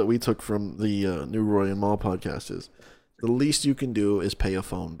rule that we took from the New Roy and Mall podcast is the least you can do is pay a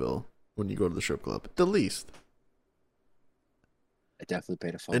phone bill when you go to the strip club. The least. I definitely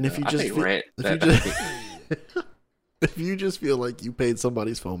paid a phone And bill. if you just rent. if you just feel like you paid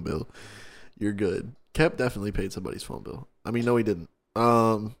somebody's phone bill, you're good. Kep definitely paid somebody's phone bill. I mean, no, he didn't.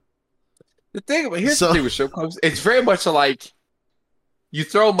 The thing the thing with strip clubs, it's very much like you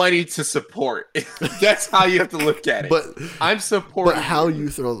throw money to support. That's how you have to look at it. But I'm supporting. But how you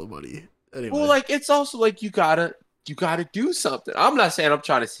throw the money? Anyway. Well, like it's also like you gotta do something. I'm not saying I'm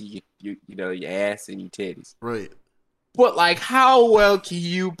trying to see your ass and your titties, right? But like, how well can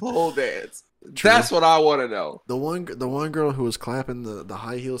you pole dance? True. That's what I want to know. The one girl who was clapping the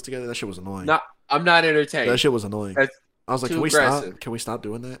high heels together, that shit was annoying. I'm not entertained. That shit was annoying. I was like, can we aggressive. stop? Can we stop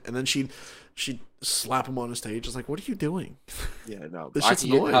doing that? And then she'd slap him on the stage. It's like, what are you doing? Yeah, no. This I shit's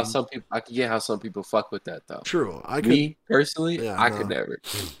can get annoying. I can get how some people fuck with that though. True. Me personally, I could never.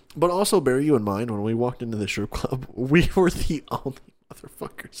 But also bear you in mind when we walked into the strip club, we were the only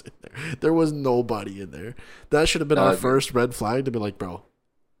motherfuckers in there. There was nobody in there. That should have been our first red flag to be like, bro,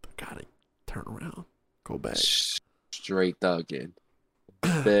 gotta turn around, go back. Straight thugging.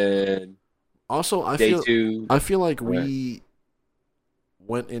 Then also, I feel like we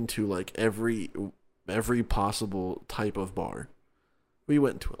went into like every possible type of bar. We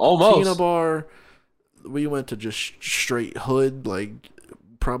went to a Latina bar. We went to just straight hood, like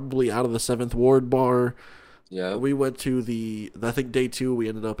probably out of the 7th Ward bar. Yeah. We went to I think day 2 we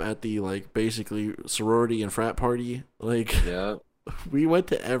ended up at the like basically sorority and frat party. Like yeah. We went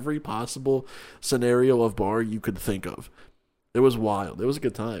to every possible scenario of bar you could think of. It was wild. It was a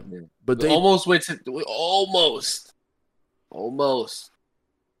good time. Yeah. But we almost went into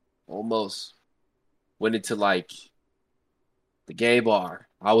like the gay bar.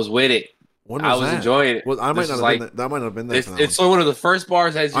 I was with it. I was enjoying it. Well, I might not have been there. That might not have been there. It's one of the first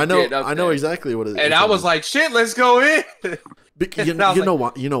bars as you get up I know there. exactly what it is. And I was like, shit, let's go in. You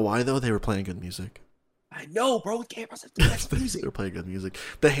know why though? They were playing good music. I know, bro. Gay bars have the best music. They were playing good music.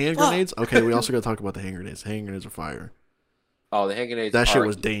 The hand grenades. Okay, we also got to talk about the hand grenades. The hand grenades are fire. Oh, the hand grenades. That shit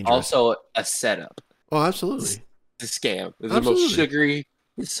was dangerous. Also a setup. Oh, absolutely. It's a scam. It's the most sugary.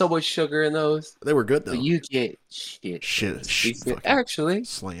 There's so much sugar in those. They were good though. But you get shit. Actually,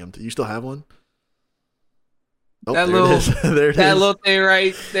 slammed. You still have one? Oh, that little thing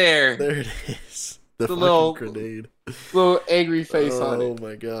right there. There it is. The fucking little grenade. Little angry face on it. Oh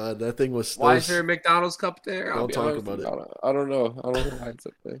my god, that thing was. Why is there a McDonald's cup there? Don't talk about it. I don't know. I don't know why it's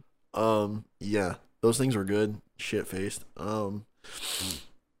up there. Yeah, those things were good. Shit faced.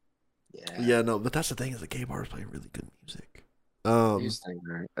 Yeah, no, but that's the thing is the gay bars play really good music.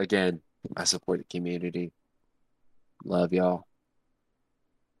 Again, I support the community. Love y'all.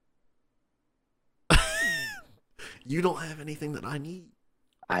 You don't have anything that I need.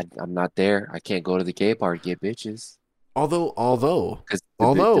 I'm not there. I can't go to the gay bar to get bitches. Although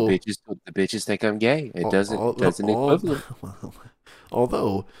the bitches think I'm gay. It doesn't equivalent.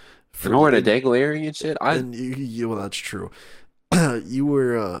 Although I'm wearing a dangle earring and shit. Well, that's true. You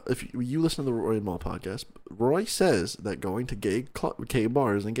were if you listen to the Roy and Mall podcast, Roy says that going to gay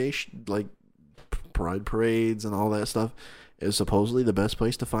bars and gay like pride parades and all that stuff is supposedly the best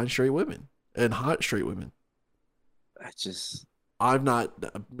place to find straight women and hot straight women. I've not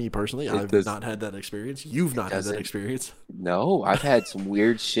had that experience. You've not had that experience. No, I've had some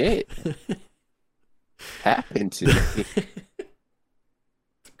weird shit happen to me.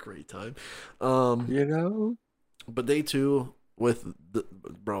 It's a great time. But day 2 with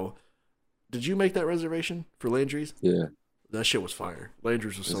bro, did you make that reservation for Landry's? Yeah. That shit was fire.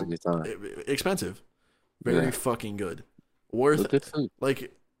 Landry's was so good time. Expensive. Very fucking good. Worth good food.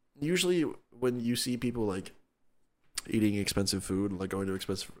 Like usually when you see people like eating expensive food, like going to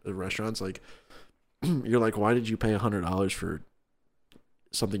expensive restaurants, like you're like, why did you pay $100 for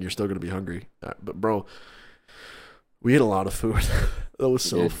something you're still gonna be hungry? But bro, we ate a lot of food. That was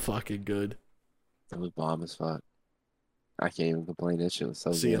so fucking good. That was bomb as fuck. I can't even complain. That shit was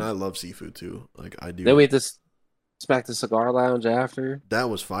so good. And I love seafood too. Like I do. Then we had this Smack the Cigar Lounge after. That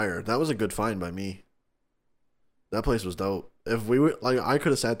was fire. That was a good find by me. That place was dope. If we were like, I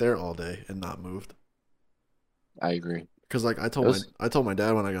could have sat there all day and not moved. I agree. Cause like It was I told my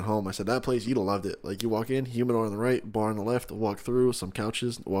dad when I got home, I said that place you'd have loved it. Like you walk in, humidor on the right, bar on the left, walk through some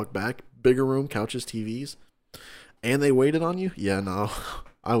couches, walk back, bigger room, couches, TVs, and they waited on you. Yeah, no,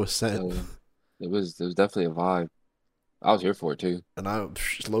 I was set. uh, it was definitely a vibe. I was here for it too. And I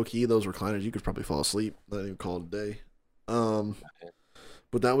low key those recliners, you could probably fall asleep. Not even call it a day. Um,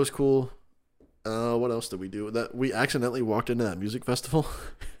 but that was cool. What else did we do? That we accidentally walked into that music festival.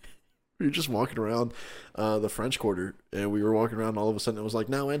 We were just walking around the French Quarter, and we were walking around. And all of a sudden, it was like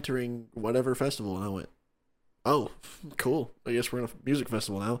now entering whatever festival, and I went, "Oh, cool! I guess we're in a music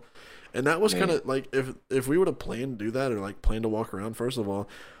festival now." And that was kind of like if we would have planned to do that or like planned to walk around. First of all,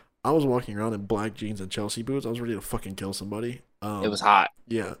 I was walking around in black jeans and Chelsea boots. I was ready to fucking kill somebody. It was hot.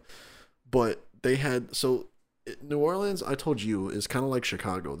 Yeah, but they had New Orleans, I told you, is kind of like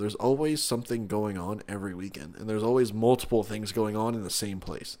Chicago. There's always something going on every weekend, and there's always multiple things going on in the same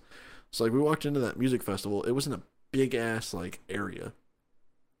place. So like we walked into that music festival, it was in a big ass like area.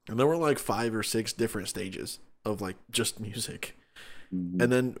 And there were like 5 or 6 different stages of like just music. Mm-hmm.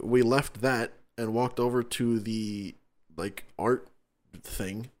 And then we left that and walked over to the like art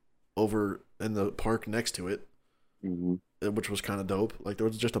thing over in the park next to it, which was kind of dope. Like there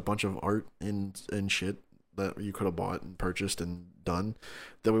was just a bunch of art and shit that you could have bought and purchased and done.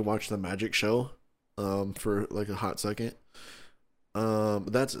 Then we watched the magic show for like a hot second.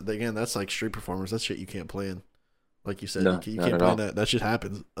 That's like street performers. That's shit you can't play in. Like you said, No, you not can't at play all. that. That shit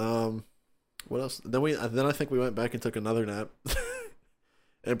happens. What else? Then I think we went back and took another nap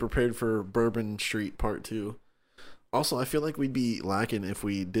and prepared for Bourbon Street Part 2. Also, I feel like we'd be lacking if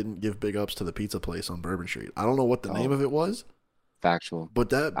we didn't give big ups to the pizza place on Bourbon Street. I don't know what the name of it was, Factual. but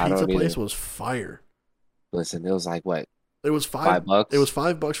that I pizza don't place either. was fire. Listen, it was like what, It was $5? It was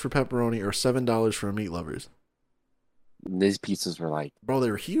 $5 for pepperoni or $7 for meat lovers. And these pizzas were like Bro,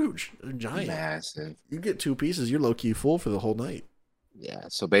 they were huge. They're giant. massive. You get 2 pieces, you're low key full for the whole night. Yeah.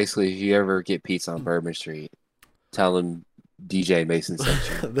 So basically, if you ever get pizza on Bourbon Street, tell them DJ Mason sent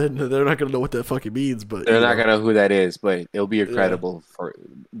you. Then they're not gonna know what that fucking means, but They're not gonna know who that is, but it'll be credible for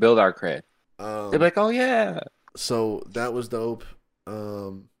build our cred. They'll be like, oh yeah. So that was dope.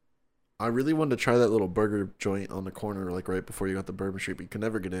 I really wanted to try that little burger joint on the corner, like right before you got the Bourbon Street, but you could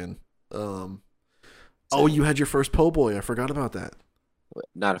never get in. Oh, you had your first po' boy. I forgot about that.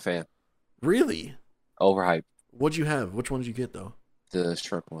 Not a fan. Really? Overhyped. What'd you have? Which one did you get though? The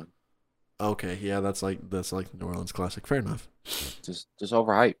shrimp one. Okay, yeah, that's like New Orleans classic. Fair enough. Just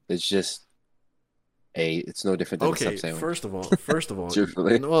overhyped. It's just it's no different than a Okay, sub sandwich. first of all,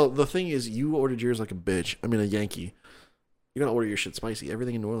 Truthfully. well, the thing is, you ordered yours like a bitch. I mean, a Yankee. You gotta order your shit spicy.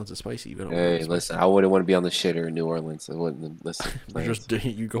 Everything in New Orleans is spicy. You gotta order Hey, it listen, spicy. I wouldn't want to be on the shitter in New Orleans. I wouldn't listen.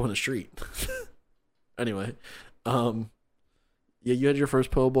 You go on the street. Anyway, yeah, you had your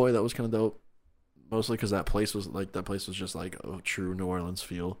first po' boy. That was kind of dope. Mostly because that place was just like a true New Orleans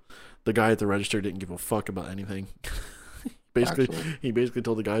feel. The guy at the register didn't give a fuck about anything. He basically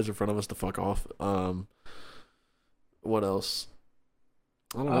told the guys in front of us to fuck off. What else?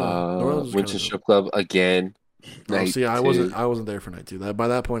 I don't know. New Orleans was Went to kinda strip club again. dope. Oh, see, I Night wasn't there for night 2. By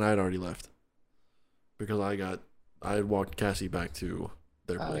that point, I had already left because I had walked Cassie back to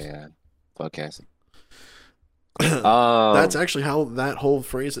their two. Oh place. yeah, fuck Cassie. That's actually how that whole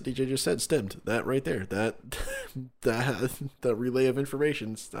phrase that DJ just said stemmed. That right there. That relay of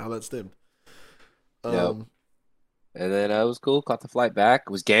information is how that stemmed. Yep. And then I was cool. Caught the flight back.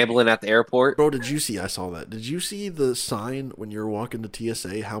 Was gambling at the airport. Bro, did you see? I saw that. Did you see the sign when you were walking to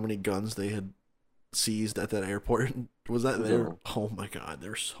TSA? How many guns they had seized at that airport? Was that there? No. Oh my god,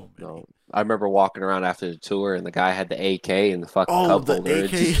 there's so many. No, I remember walking around after the tour, and the guy had the AK and the fucking Oh, cup the holder, and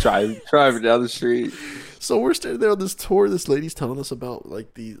AK. just driving down the street. So we're standing there on this tour. This lady's telling us about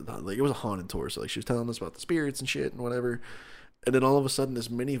like it was a haunted tour. So like she was telling us about the spirits and shit and whatever. And then all of a sudden, this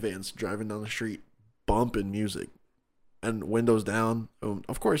minivan's driving down the street, bumping music, and windows down.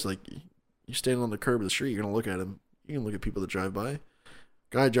 Of course, like you're standing on the curb of the street, you're gonna look at him. You can look at people that drive by.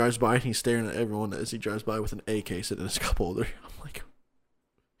 Guy drives by and he's staring at everyone as he drives by with an AK sitting in his cup holder. I'm like,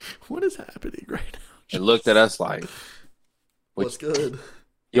 what is happening right now? And looked at us like, What's good?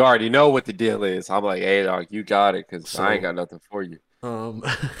 You already know what the deal is. I'm like, hey, dog, you got it, because I ain't got nothing for you.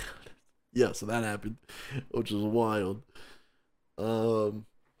 Yeah, so that happened, which was wild. I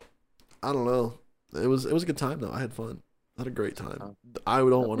don't know. It was a good time though. I had fun. I had a great time. I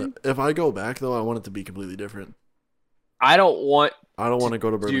don't want to. If I go back though, I want it to be completely different. I don't want to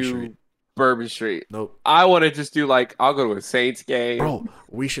go to Bourbon Street. Bourbon Street. Nope. I want to just do I'll go to a Saints game. Bro,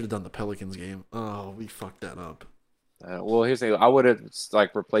 we should have done the Pelicans game. Oh, we fucked that up. Well, here's the thing. I would have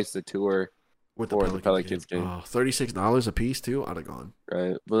like replaced the tour With the for the Pelicans Pelicans game. game, Oh, $36 a piece too? I'd have gone.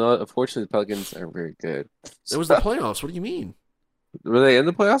 right? But unfortunately, the Pelicans aren't very good. It was the playoffs. What do you mean? Were they in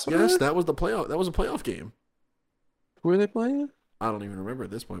the playoffs? Yes, that was the playoff. That was a playoff game. Who were they playing? I don't even remember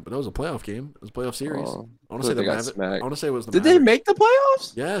at this point, but that was a playoff game. It was a playoff series. Oh, I want to say they the got Mavericks. I smacked. want to say it was the Did Mavericks. they make the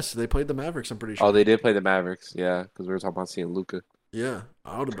playoffs? Yes, they played the Mavericks. I'm pretty sure. Oh, they did play the Mavericks. Yeah, because we were talking about seeing Luca. Yeah,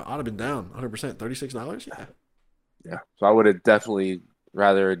 I'd have been down 100%. $36. Yeah. Yeah, so I would have definitely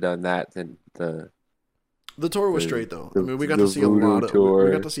rather done that than The tour was The- straight though. the- I mean, we got the to see a Voodoo lot of. We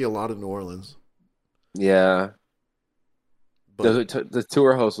tour. got to see a lot of New Orleans. yeah. But The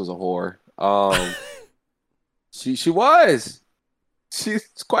tour host was a whore. She was. She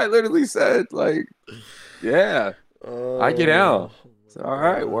quite literally said like, yeah, I get out. So, all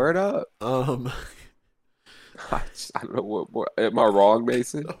right, word up. I don't know what am I wrong,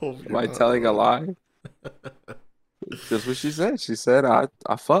 Mason? No, Am I telling a lie? That's what she said. She said I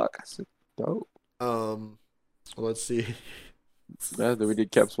fuck. I said dope. Let's see. Yeah, then we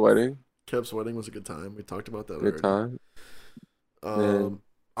did Kep's wedding. Kev's wedding was a good time. We talked about that Good already. time.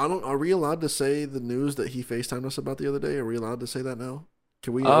 I don't. Are we allowed to say the news that he FaceTimed us about the other day? Are we allowed to say that now?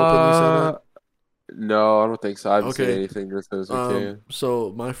 Can we openly say that? No, I don't think so. I haven't seen Okay. anything that says we can.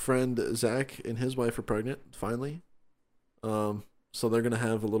 So my friend Zach and his wife are pregnant finally. So they're gonna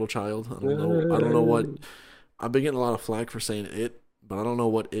have a little child. I don't know what. I've been getting a lot of flack for saying it, but I don't know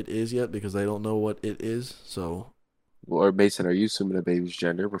what it is yet because they don't know what it is. So Or Mason, are you assuming a baby's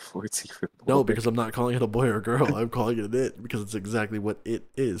gender before it's even born? no, because I'm not calling it a boy or a girl. I'm calling it it because it's exactly what it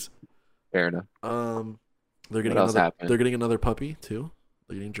is. Fair enough. They're getting What else another. happened? They're getting another puppy too.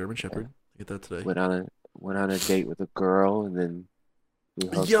 They're getting German Shepherd. Get that today. Went on a date with a girl and then we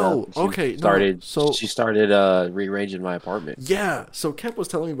hooked Yo, up. She okay, no, started so- she started rearranging my apartment. Yeah. So Kep was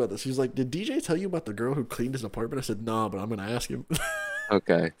telling me about this. He's like, "Did DJ tell you about the girl who cleaned his apartment?" I said, "No, but I'm gonna ask him."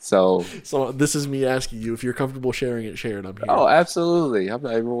 Okay, so So this is me asking you if you're comfortable sharing it. Share it. I'm here. oh, absolutely. I'm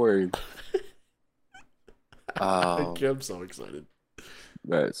not even worried. Um, I'm so excited.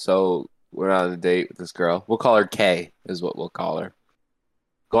 Right, so we're on a date with this girl. We'll call her K, is what we'll call her.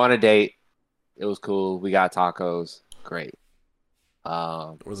 Go on a date. It was cool. We got tacos. Great.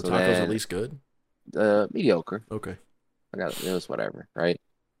 Were the So tacos then, at least good? mediocre. Okay. It was whatever, right?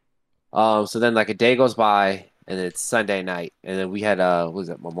 So then like a day goes by and it's Sunday night, and then we had what was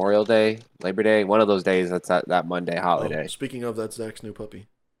it, Memorial Day, Labor Day, one of those days. That's that Monday holiday. Oh, speaking of, that's Zach's new puppy.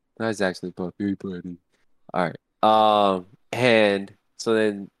 That's actually puppy party. All right. And so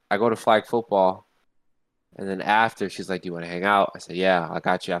then I go to flag football, and then after she's like, "Do you want to hang out?" I said, "Yeah, I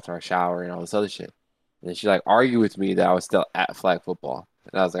got you after our shower and all this other shit." And then she like argued with me that I was still at flag football,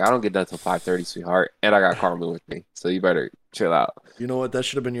 and I was like, "I don't get done till 5:30, sweetheart, and I got Carmen with me, so you better chill out." You know what? That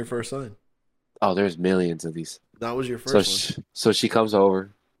should have been your first sign. Oh, there's millions of these. That was your first one. So she comes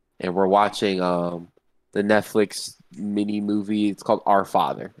over, and we're watching the Netflix mini movie. It's called Our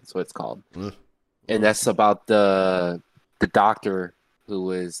Father. That's what it's called. And that's about the doctor who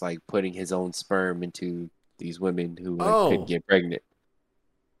was like putting his own sperm into these women who like, couldn't get pregnant.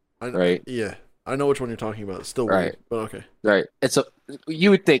 Right? Yeah. I know which one you're talking about. It's still Right. weird, but okay. Right.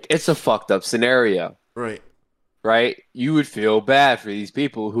 You would think it's a fucked up scenario, Right. right? You would feel bad for these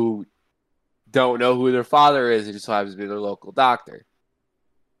people who don't know who their father is and just so happens to be their local doctor.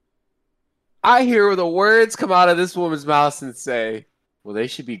 I hear the words come out of this woman's mouth and say, "Well, they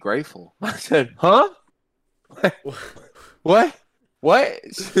should be grateful." I said, "Huh? What? What?"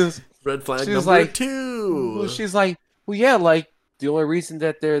 Red flag She was number like, 2. Well, she's like, "Well, yeah, like the only reason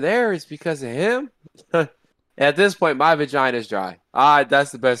that they're there is because of him." At this point, my vagina's dry.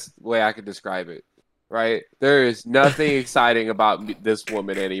 That's the best way I could describe it. Right? There is nothing exciting about this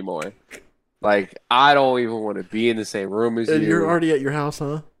woman anymore. Like, I don't even want to be in the same room as And you. you're already at your house,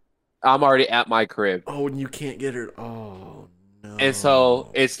 huh? I'm already at my crib. Oh, and you can't get her. Oh, no. And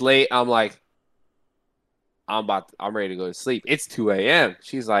so it's late. I'm like, I'm ready to go to sleep. It's 2 a.m.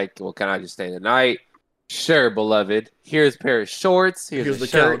 She's like, "Well, can I just stay the night?" Sure, beloved. Here's a pair of shorts. Here's the a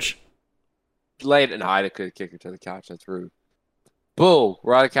shirt. couch. Late, and I could kick her to the couch. That's rude. Boom.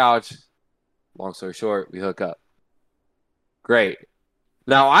 We're on the couch. Long story short, we hook up. Great.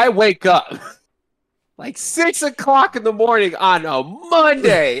 Now I wake up like 6 o'clock in the morning on a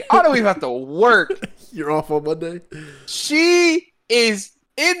Monday. I don't even have to work. You're off on Monday? She is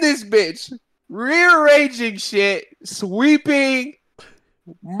in this bitch, rearranging shit, sweeping,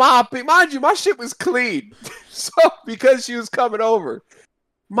 mopping. Mind you, my shit was clean. So, because she was coming over.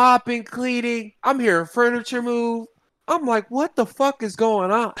 Mopping, cleaning. I'm hearing furniture move. I'm like, what the fuck is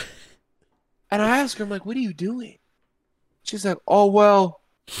going on? And I ask her, I'm like, what are you doing? She's like, oh, well,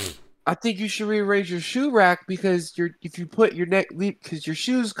 I think you should rearrange your shoe rack because if you put your because your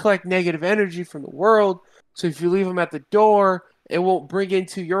shoes collect negative energy from the world. So if you leave them at the door, it won't bring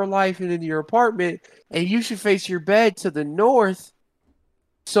into your life and into your apartment. And you should face your bed to the north,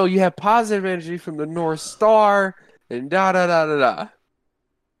 so you have positive energy from the North Star and da da da da da.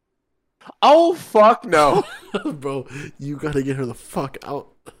 Oh fuck no! Bro, you gotta get her the fuck out.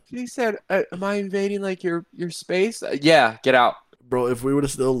 She said, "Am I invading like your space?" Yeah, get out. Bro, if we would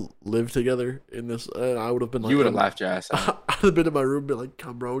have still lived together in this, I would have been like, You would have laughed your ass out. I'd have been in my room, and been like,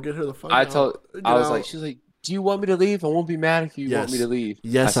 "Come, bro, get her the fuck out. Get I was out." like, she's like, "Do you want me to leave? I won't be mad if you want me Yes. to leave."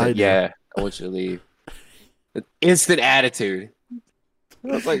 Yes, I I said, do. "Yeah, I want you to leave." Instant attitude. I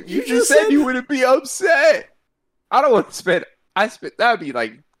was like, You "You just just said said- you wouldn't be upset." I don't want to spend. That would be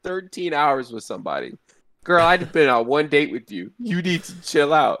like 13 hours with somebody. Girl, I'd been on one date with you. You need to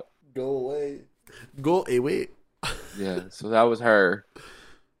chill out. Go away. Go away. Yeah, so that was her.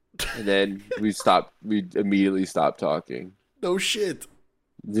 And then we immediately stopped talking. No shit.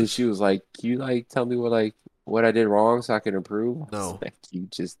 Then she was like, "Can you like tell me what I did wrong so I can improve?" I was No. like, you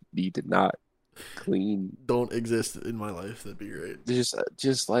just need to not clean. Don't exist in my life. That'd be great.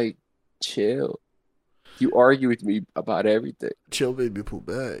 Just like chill. You argue with me about everything. Chill, baby, pull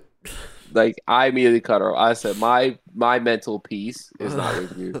back. Like I immediately cut her off. I said, my mental peace is not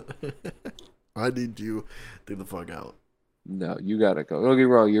with you. I need you to get the fuck out. No, you gotta go. Don't get me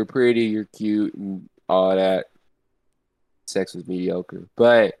wrong. You're pretty. You're cute, and all that. Sex was mediocre,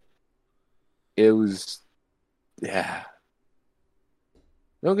 but it was, yeah.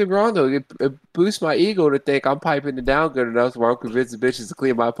 Don't get me wrong though. It boosts my ego to think I'm piping it down good enough where I'm convincing bitches to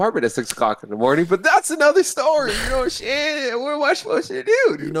clean my apartment at 6 o'clock in the morning. But that's another story. You know, shit. What am I supposed to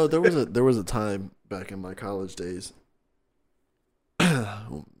do? You know, there was a time back in my college days,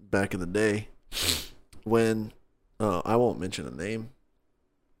 back in the day, when I won't mention a name,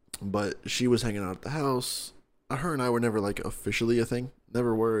 but she was hanging out at the house. Her and I were never like officially a thing.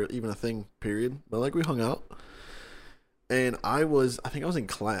 Never were even a thing. Period. But like we hung out. And I think I was in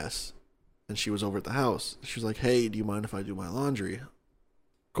class, and she was over at the house. She was like, "Hey, do you mind if I do my laundry?"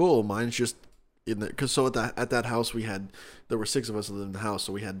 Cool, mine's just in there. Cause so at that house there were 6 of us living in the house,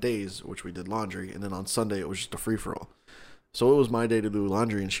 so we had days which we did laundry, and then on Sunday it was just a free for all. So it was my day to do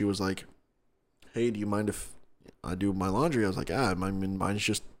laundry, and she was like, "Hey, do you mind if I do my laundry?" I was like, mine's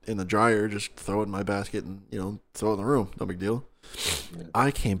just in the dryer. Just throw it in my basket and throw it in the room. No big deal. Yeah.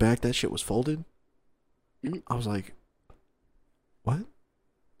 I came back, that shit was folded. I was like, what?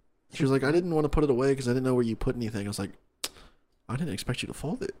 She was like, I didn't want to put it away because I didn't know where you put anything. I was like, I didn't expect you to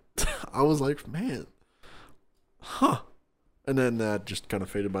fold it. I was like, man, huh? And then that just kind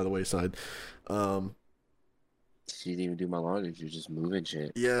of faded by the wayside. She didn't even do my laundry. She was just moving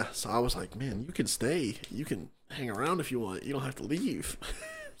shit. Yeah, so I was like, man, you can stay. You can hang around if you want. You don't have to leave.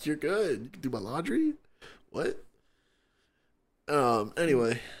 You're good. You can do my laundry. What?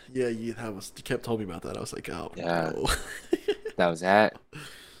 Anyway, yeah, you kept telling me about that. I was like, oh, yeah. No. That was that.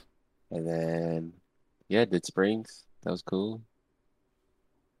 And then, yeah, did Springs. That was cool.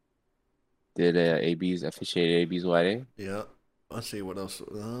 Did officiate AB's wedding. Yeah. Let's see what else.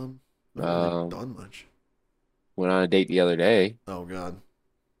 Not really done much. Went on a date the other day. Oh God.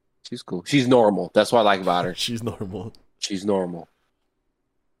 She's cool. She's normal. That's what I like about her. She's normal. She's normal.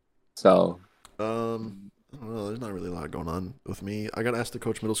 So. I don't know. There's not really a lot going on with me. I got asked to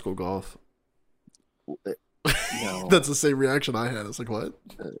coach middle school golf. No. That's the same reaction I had. It's like, what?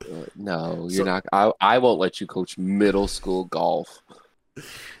 No, you're not. I won't let you coach middle school golf.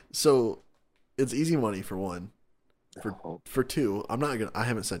 So, it's easy money for one. For two, I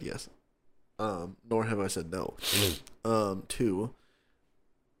haven't said yes. Nor have I said no. 2,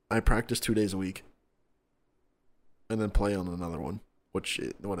 I practice 2 days a week. And then play on another one.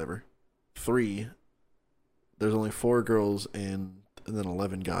 Whatever. 3, there's only 4 girls and then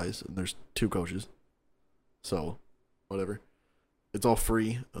 11 guys. And there's 2 coaches. So, whatever. It's all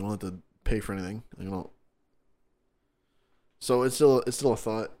free. I don't have to pay for anything. So it's still a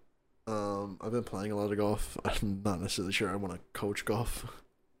thought. I've been playing a lot of golf. I'm not necessarily sure I want to coach golf.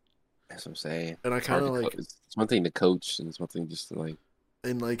 That's what I'm saying. And I kind of like it's one thing to coach, and it's one thing just to like.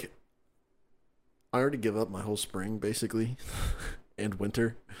 And like, I already give up my whole spring basically, and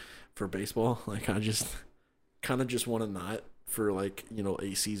winter, for baseball. Like I just kind of just want to not for like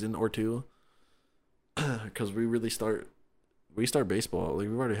a season or 2. Because we start baseball.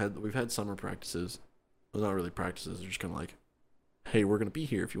 Like we've had summer practices. Well, not really practices. They're just kind of like, hey, we're gonna be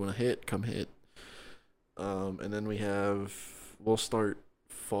here. If you want to hit, come hit. And then we'll start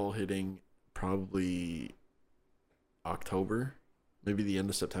fall hitting probably October, maybe the end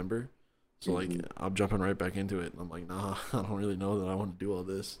of September. So like I'm jumping right back into it. And I'm like, nah, I don't really know that I want to do all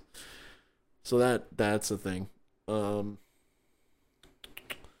this. So that's the thing. I've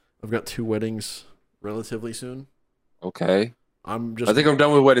got 2 weddings relatively soon. Okay. I'm I think I'm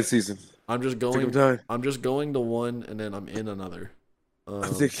done with wedding season. I'm just I think I'm going. done. I'm just going to one, and then I'm in another. I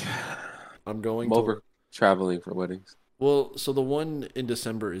think I'm going I'm to. over traveling for weddings. Well, so the one in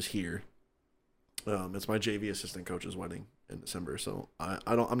December is here. It's my JV assistant coach's wedding in December, so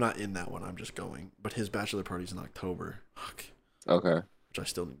I'm not in that one. I'm just going. But his bachelor party's in October. Fuck. Okay. Which I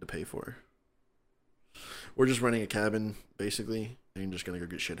still need to pay for. We're just renting a cabin basically, and just gonna go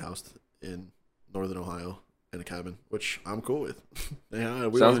get shit housed in Northern Ohio in a cabin, which I'm cool with. Yeah,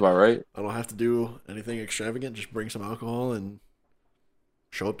 Sounds about right. I don't have to do anything extravagant. Just bring some alcohol and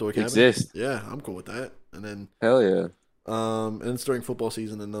show up to a cabin. Exist. Yeah, I'm cool with that. And then Hell yeah. and it's during football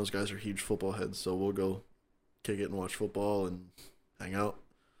season, and those guys are huge football heads, so we'll go kick it and watch football and hang out.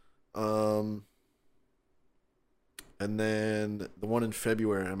 And then the one in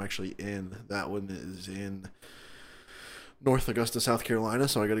February, I'm actually in. That one is in North Augusta, South Carolina,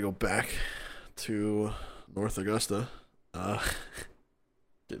 so I got to go back to North Augusta.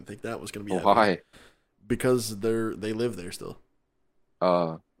 Didn't think that was gonna be happening. Why? Because they live there still.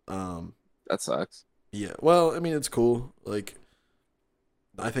 That sucks. Yeah. Well, I mean, it's cool. Like,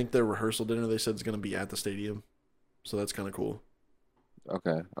 I think their rehearsal dinner they said is gonna be at the stadium, so that's kind of cool.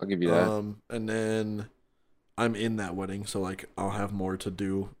 Okay, I'll give you that. And then I'm in that wedding, so like I'll have more to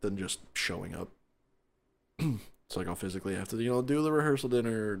do than just showing up. It's like I'll physically have to, do the rehearsal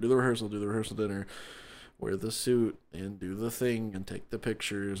dinner, do the rehearsal dinner, wear the suit, and do the thing, and take the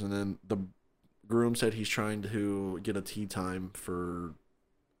pictures. And then the groom said he's trying to get a tea time for,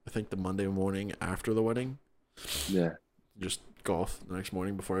 I think, the Monday morning after the wedding. Yeah. Just golf the next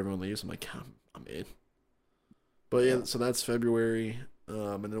morning before everyone leaves. I'm like, I'm in. But yeah, so that's February.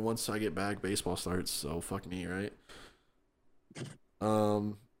 And then once I get back, baseball starts. So fuck me, right?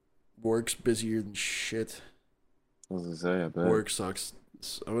 Work's busier than shit. I was gonna say, I bet. Work sucks.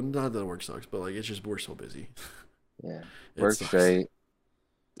 I mean, not that work sucks, but like it's just we're so busy. Yeah. It Work sucks. straight.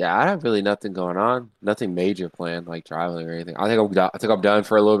 Yeah, I have really nothing going on. Nothing major planned, like traveling or anything. I think I'm done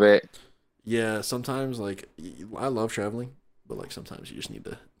for a little bit. Yeah, sometimes like I love traveling, but like sometimes you just need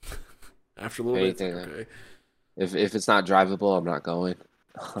to. After a little bit, it's like, okay. If it's not drivable, I'm not going.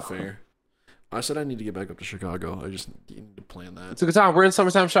 Fair. I said I need to get back up to Chicago. I just need to plan that. It's a good time. We're in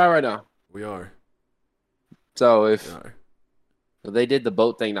summertime shy right now. We are. So We if are. they did the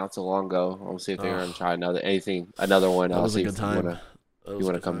boat thing not so long ago, I'll see if they're gonna try another one. That I'll was see a good if time. you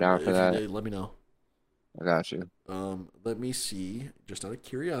wanna come down for that. You did, let me know. I got you. Let me see. Just out of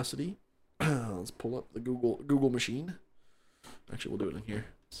curiosity, let's pull up the Google machine. Actually, we'll do it in here.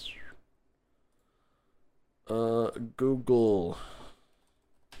 Google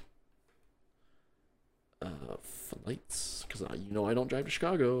flights, because I don't drive to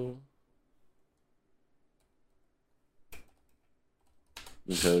Chicago.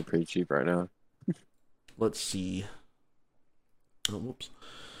 It's really pretty cheap right now. Let's see. Oh, whoops.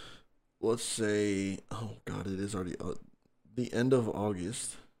 Let's say, oh god, it is already the end of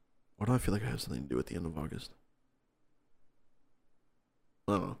August. Why do I feel like I have something to do at the end of August?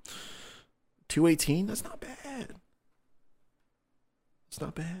 I don't know. 218? That's not bad. It's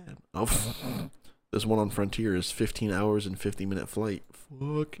not bad. Oh, this one on Frontier is 15 hours and 50-minute flight.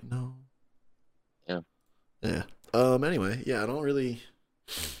 Fuck no. Yeah. Yeah. Anyway, yeah, I don't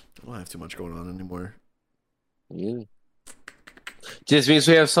have too much going on anymore. Yeah. Just means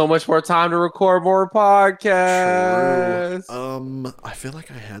we have so much more time to record more podcasts. True. I feel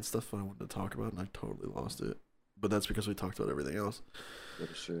like I had stuff I wanted to talk about and I totally lost it. But that's because we talked about everything else. That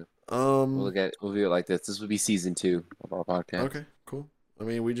is true. We'll do it like this. This will be season 2 of our podcast. Okay, cool. I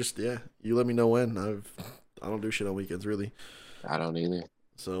mean, you let me know when. I don't do shit on weekends really. I don't either.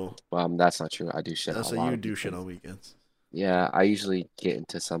 So that's not true. I do shit. That's so you do shit on weekends. Yeah, I usually get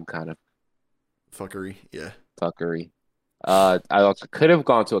into some kind of fuckery. Yeah. Fuckery. I could have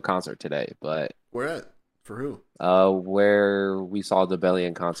gone to a concert today, but where at? For who? Where we saw the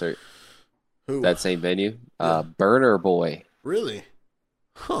Bellion concert. Who? That same venue. Yeah. Burner Boy. Really?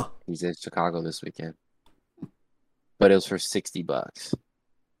 Huh. He's in Chicago this weekend. But it was for $60.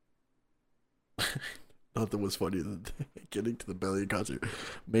 Nothing was funnier than getting to the Bellion concert.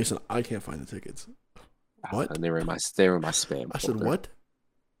 Mason, I can't find the tickets. What? And they were in my spam. I said, what?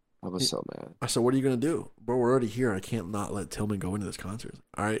 I was so mad. I said, what are you going to do? Bro, we're already here. I can't not let Tillman go into this concert.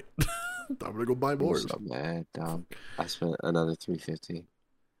 All right. I'm going to go buy more. I'm so mad, dog. I spent another $350.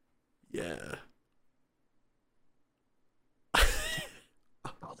 Yeah.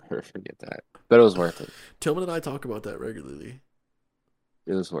 I'll never forget that. But it was worth it. Tillman and I talk about that regularly.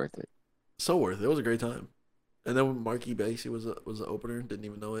 It was worth it. So worth it. It was a great time. And then when Marky Basie was the opener, didn't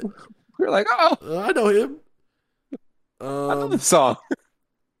even know it. We were like, oh, I know him. I know this song.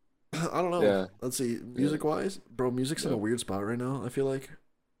 I don't know. Yeah. Let's see. Music wise, bro, music's in a Yeah. weird spot right now. I feel like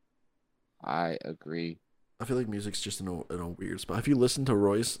I agree. music's just in a weird spot. Have you listened to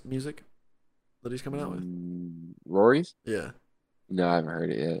Roy's music that he's coming out with? Rory's? Yeah, No, I haven't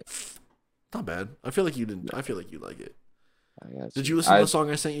heard it yet. not bad. I feel like you didn't. I feel like you like it. I got Did you listen to the song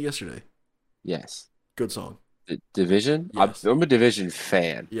I sent you yesterday? Yes. Good song. Division? Yes. I'm a Division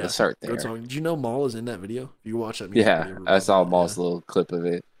fan. Yeah, Let's start there. good song. Did you know Maul is in that video? If you watch that music Yeah, video, I saw yeah. Maul's little clip of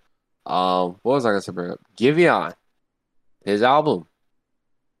it. What was I gonna say? Bring up? Giveon, his album.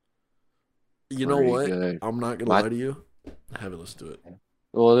 You know Pretty what? good. I'm not gonna My- lie to you. I haven't listened to it.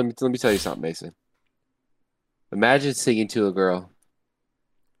 Well, let me tell you something, Mason. Imagine singing to a girl.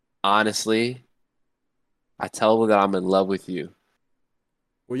 Honestly, I tell her that I'm in love with you,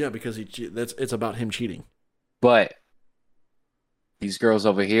 Well, yeah, because it's about him cheating. but these girls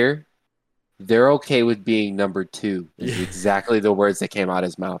over here, they're okay with being number 2. Is Yeah. exactly the words that came out of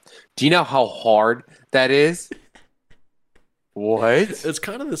his mouth. Do you know how hard that is? What? It's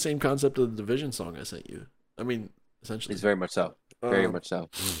kind of the same concept of the Division song I sent you. I mean, essentially. It's very much so. Very Um, much so.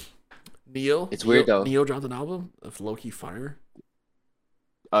 Neo. It's weird, though. Neo dropped an album of Low-Key Fire.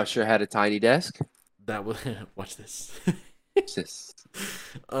 Usher had a tiny desk. That was watch this. Just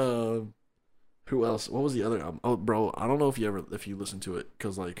Who else? What was the other album? Oh, bro, I don't know if you listen to it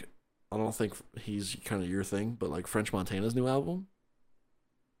because like I don't think he's kind of your thing, but like French Montana's new album.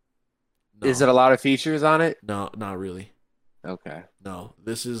 No, Is it a lot of features on it? no, not really. Okay. No,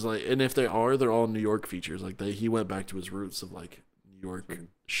 this is like, and if they are, they're all New York features. Like he went back to his roots of like New York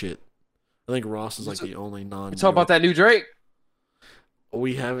shit. I think Ross is like the only non. Talk about that new Drake.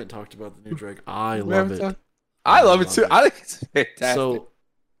 We haven't talked about the new Drake. I We love haven't it. talked- I love it too. I think it's fantastic. So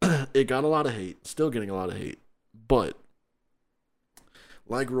it got a lot of hate, still getting a lot of hate. But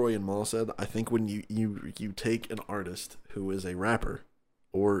like Roy and Maul said, I think when you take an artist who is a rapper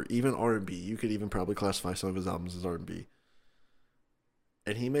or even R&B, you could even probably classify some of his albums as R&B,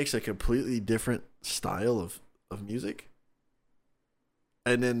 and he makes a completely different style of music.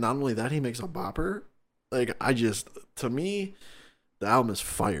 And then not only that, he makes a bopper. Like to me, the album is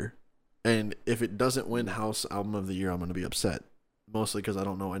fire. And if it doesn't win House Album of the Year, I'm gonna be upset. Mostly because I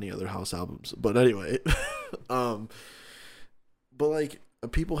don't know any other House albums. But anyway, but like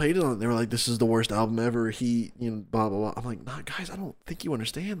people hated on it. They were like, "This is the worst album ever." Blah blah blah. I'm like, nah, guys, I don't think you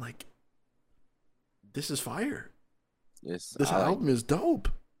understand. Like, this is fire. Yes, This album is dope.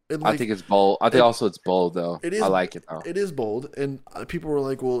 And I think it's bold. I think also it's bold though. It is. I like it though. It is bold, and people were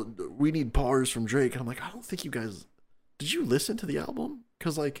like, "Well, we need bars from Drake," and I'm like, "I don't think you guys did. You listen to the album?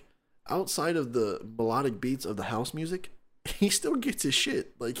 Because like outside of the melodic beats of the house music, he still gets his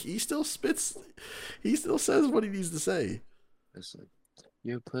shit. Like he still spits. He still says what he needs to say." It's like,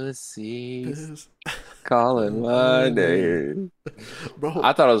 your pussy's Yes. calling my name. Bro,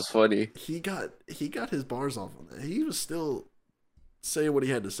 I thought it was funny. he got his bars off on that. He was still saying what he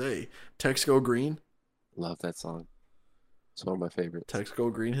had to say. Text Go Green. Love that song. It's one of my favorites. Text Go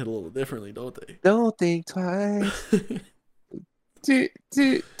Green hit a little differently, don't they? Don't think twice.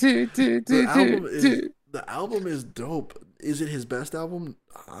 The album is dope. Is it his best album?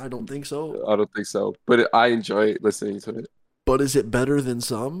 I don't think so. I don't think so, but I enjoy listening to it. But is it better than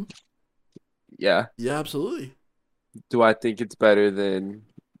some? Yeah. Yeah, absolutely. Do I think it's better than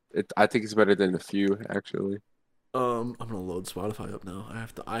it? I think it's better than a few, actually. I'm gonna load Spotify up now.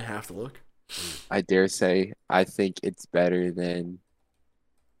 I have to look. I dare say I think it's better than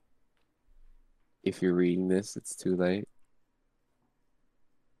if you're reading this, it's too late.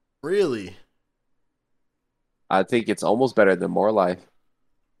 Really? I think it's almost better than More Life.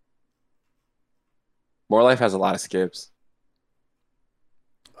 More Life has a lot of skips.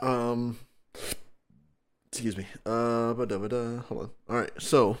 Excuse me. Hold on. All right,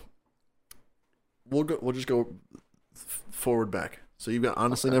 so we'll just go forward back. So you've got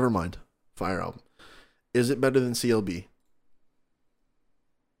Honestly Okay. Nevermind, fire album. Is it better than CLB?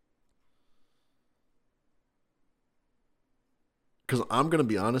 Because I'm gonna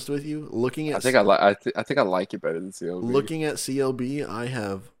be honest with you, looking at I think I like it better than CLB. looking at CLB, I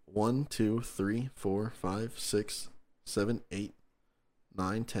have 1, 2, 3, 4, 5, 6, 7, 8,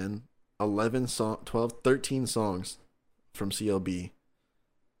 9, 10, 11 12, 13 songs from CLB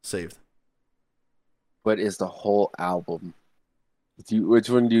saved. What is the whole album? Which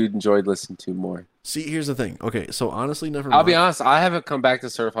one do you enjoy listening to more? See, here's the thing. Okay, so Honestly Nevermind. I'll be honest, I haven't come back to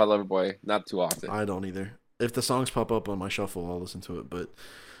Certified Lover Boy not too often. I don't either. If the songs pop up on my shuffle, I'll listen to it. But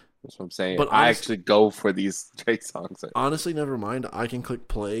That's what I'm saying. But I actually go for these Drake songs. Honestly Nevermind, I can click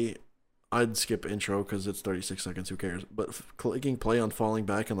play I'd skip intro because it's 36 seconds. Who cares? But clicking play on Falling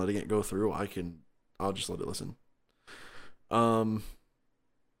Back and letting it go through, I'll just let it listen.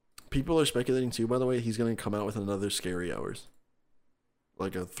 People are speculating too. By the way, he's gonna come out with another Scary Hours,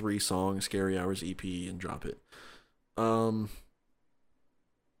 like a 3-song Scary Hours EP, and drop it.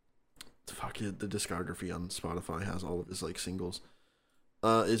 Fuck it. The discography on Spotify has all of his like singles.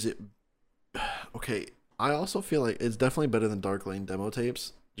 Is it okay? I also feel like it's definitely better than Dark Lane demo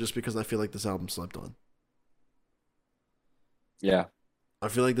tapes, just because I feel like this album slept on. Yeah. I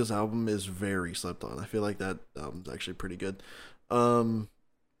feel like this album is very slept on. I feel like that album's actually pretty good.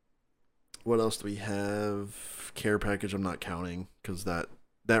 What else do we have? Care Package, I'm not counting because that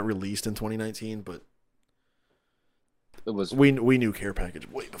released in 2019, but It was. we knew Care Package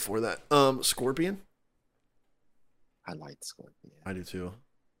way before that. Scorpion, I liked Scorpion. I do too.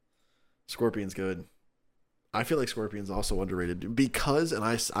 Scorpion's good. I feel like Scorpion's also underrated because, and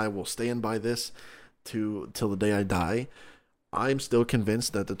I will stand by this till the day I die. I'm still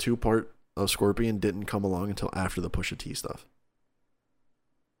convinced that the 2-part of Scorpion didn't come along until after the Pusha T stuff.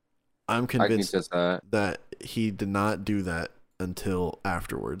 I'm convinced that he did not do that until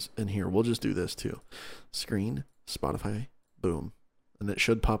afterwards. And here, we'll just do this too. Screen, Spotify, boom. And it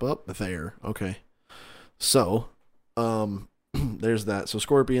should pop up there. Okay. So, there's that. So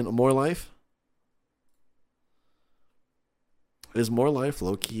Scorpion, More Life. Is More Life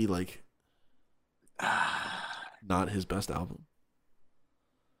low-key like not his best album?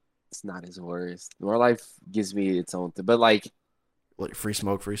 It's not his worst. More Life gives me its own thing, but like Free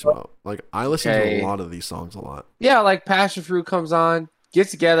Smoke. Like I listen to a lot of these songs a lot. Yeah, like Passion Fruit comes on. Get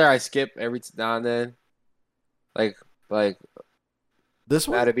Together, I skip every now and then. Like This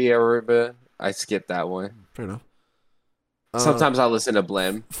one, That'd Be Aruba, I skip that one. fair enough. Sometimes I listen to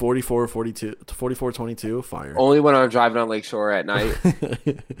Blem. 44, 42, 44, 22, fire. Only when I'm driving on Lakeshore at night.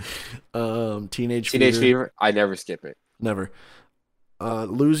 Teenage Fever, I never skip it. Never.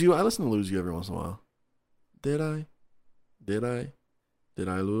 Lose You, I listen to Lose You every once in a while. Did I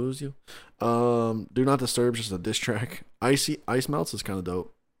lose you? Do Not Disturb, just a diss track. Ice Melts is kind of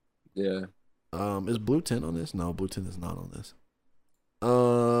dope. Yeah. Is Blue Tint on this? No, Blue Tint is not on this.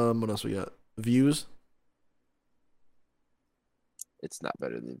 What else we got? Views. It's not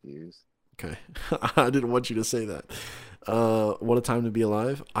better than Views. Okay. I didn't want you to say that. What a Time to Be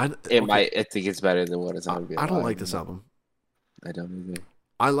Alive. I think it's better than What a Time to Be Alive. I don't like this album. I don't either.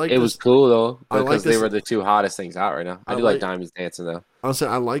 It was cool though, because like they were the 2 hottest things out right now. I do like Diamonds Dancing though. I'll say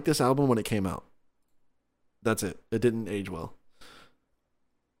I like this album when it came out. That's it. It didn't age well.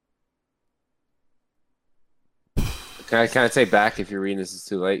 Can I say back if you're reading this is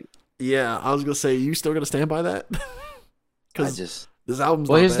too late? Yeah, I was gonna say you still gonna stand by that? Because this album's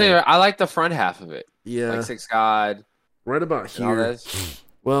not here's bad. the thing. I like the front half of it. Yeah, like Six God. Right about here.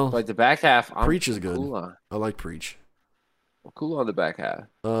 Well, like the back half. Preach is good. Cool on. I like Preach. I'm cool on the back half.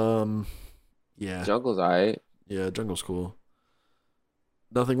 Yeah. Jungle's alright. Yeah, Jungle's cool.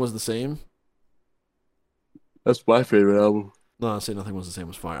 Nothing Was the Same. That's my favorite album. No, I say Nothing Was the Same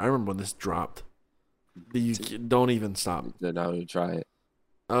was fire. I remember when this dropped. You don't even stop. No, not even try it.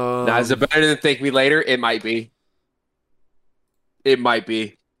 Now, is it better than Thank Me Later? It might be. It might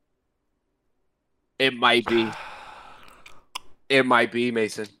be. It might be. It might be,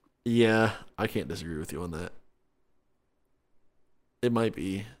 Mason. Yeah, I can't disagree with you on that. It might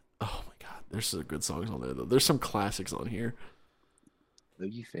be. Oh my god, there's some good songs on there though. There's some classics on here. Oh,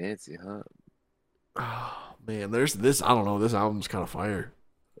 you fancy, huh? Oh man, there's this. I don't know. This album's kind of fire.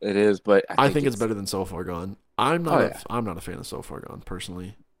 It is, but I think it's better than So Far Gone. I'm not. Oh, I'm not a fan of So Far Gone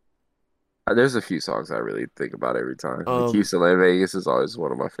personally. There's a few songs I really think about every time. Like Houston and Vegas is always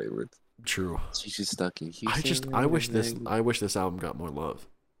one of my favorites. True. She's just stuck in Houston. I wish this album got more love.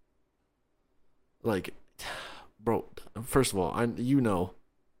 Like, bro. First of all, Baby,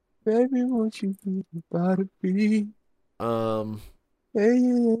 won't you be about to be? I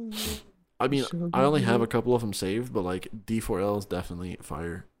mean, I only have a couple of them saved, but like D4L is definitely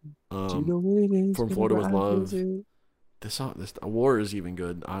fire. From Florida with Love. This War is even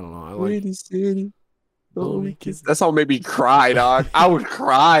good. I don't know. I like City. That song made me cry, dog. I would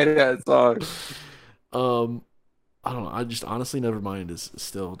cry to that song. I don't know. I just honestly Nevermind is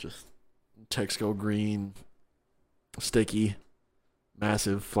still just Text Go Green, Sticky,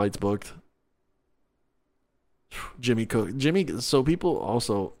 Massive, Flights Booked. Jimmy Cook. So people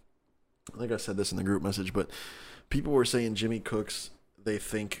also, I think I said this in the group message, but people were saying Jimmy Cook's they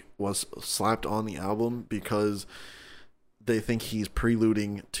think was slapped on the album because they think he's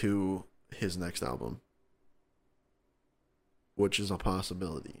preluding to his next album, which is a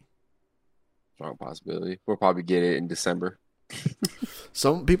possibility. Strong possibility. We'll probably get it in December.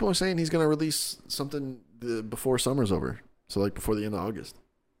 Some people are saying he's gonna release something before summer's over, so like before the end of August.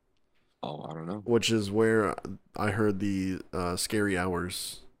 Oh, I don't know. Which is where I heard the Scary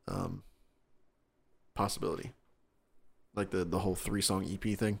Hours possibility, like the whole 3-song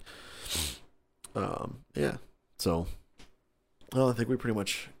EP thing. Yeah. So, well, I think we pretty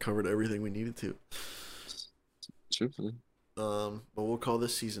much covered everything we needed to. Truthfully. But we'll call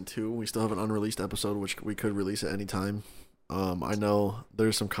this season 2. We still have an unreleased episode, which we could release at any time. I know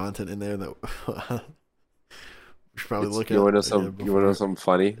there's some content in there that we should probably look at. You want to know something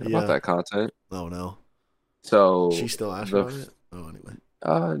funny about that content? Oh no. So she still asked about it? Oh, anyway.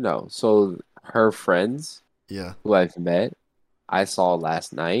 No. So her friends, yeah, who I've met, I saw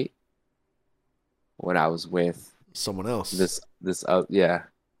last night when I was with someone else. Yeah.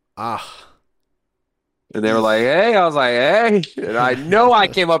 Ah. And they were like, "Hey," I was like, "Hey," and I know I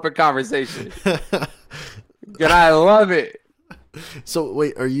came up in conversation, and I love it. So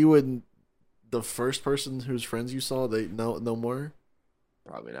wait, are you in the first person whose friends you saw? They no more.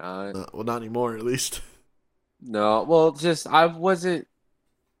 Probably not. Well, not anymore, at least. No, well, just I wasn't.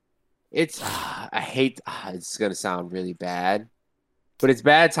 It's I hate. It's gonna sound really bad, but it's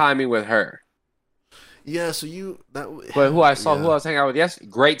bad timing with her. Yeah. So But who I was hanging out with, yes,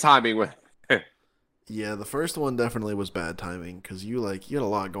 great timing with. Yeah, the first one definitely was bad timing because you had a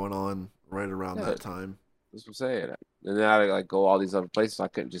lot going on right around that time. That's what I'm saying. And then I had to like go all these other places. So I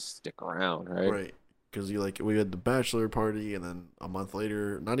couldn't just stick around, right? Right. Because we had the bachelor party, and then a month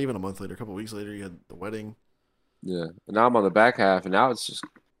later, not even a month later, a couple weeks later, you had the wedding. Yeah. And now I'm on the back half, and now it's just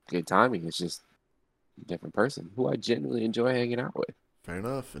good timing. It's just a different person who I genuinely enjoy hanging out with. Fair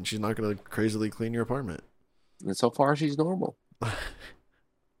enough. And she's not going to crazily clean your apartment. And so far, she's normal.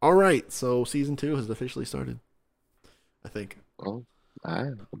 All right. So season 2 has officially started, I think. Oh,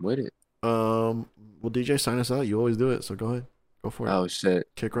 I'm with it. Well, DJ, sign us out. You always do it, so go ahead. Go for it. Oh, shit.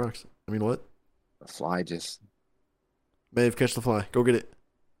 Kick rocks. I mean, what? A fly just... Maeve, catch the fly. Go get it.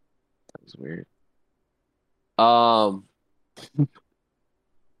 That was weird.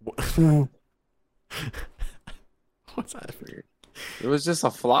 What's that? Weird. It was just a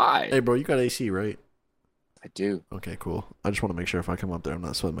fly. Hey, bro, you got AC, right? I do. Okay, cool. I just want to make sure if I come up there, I'm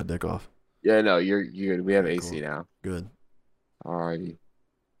not sweating my dick off. Yeah, no, you're good. We have Okay, AC cool. now. Good. Alrighty.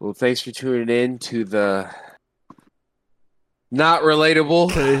 Well, thanks for tuning in to the not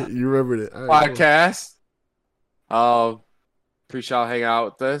relatable Okay, you remembered it. All right, podcast. Appreciate y'all hanging out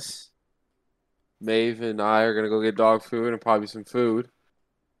with us. Maeve and I are gonna go get dog food and probably some food.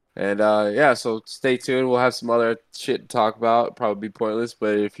 And yeah, so stay tuned. We'll have some other shit to talk about. Probably be pointless,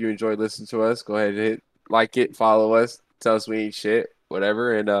 but if you enjoyed listening to us, go ahead and hit like it, follow us, tell us we ain't shit,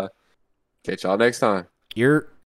 whatever, and catch y'all next time. You're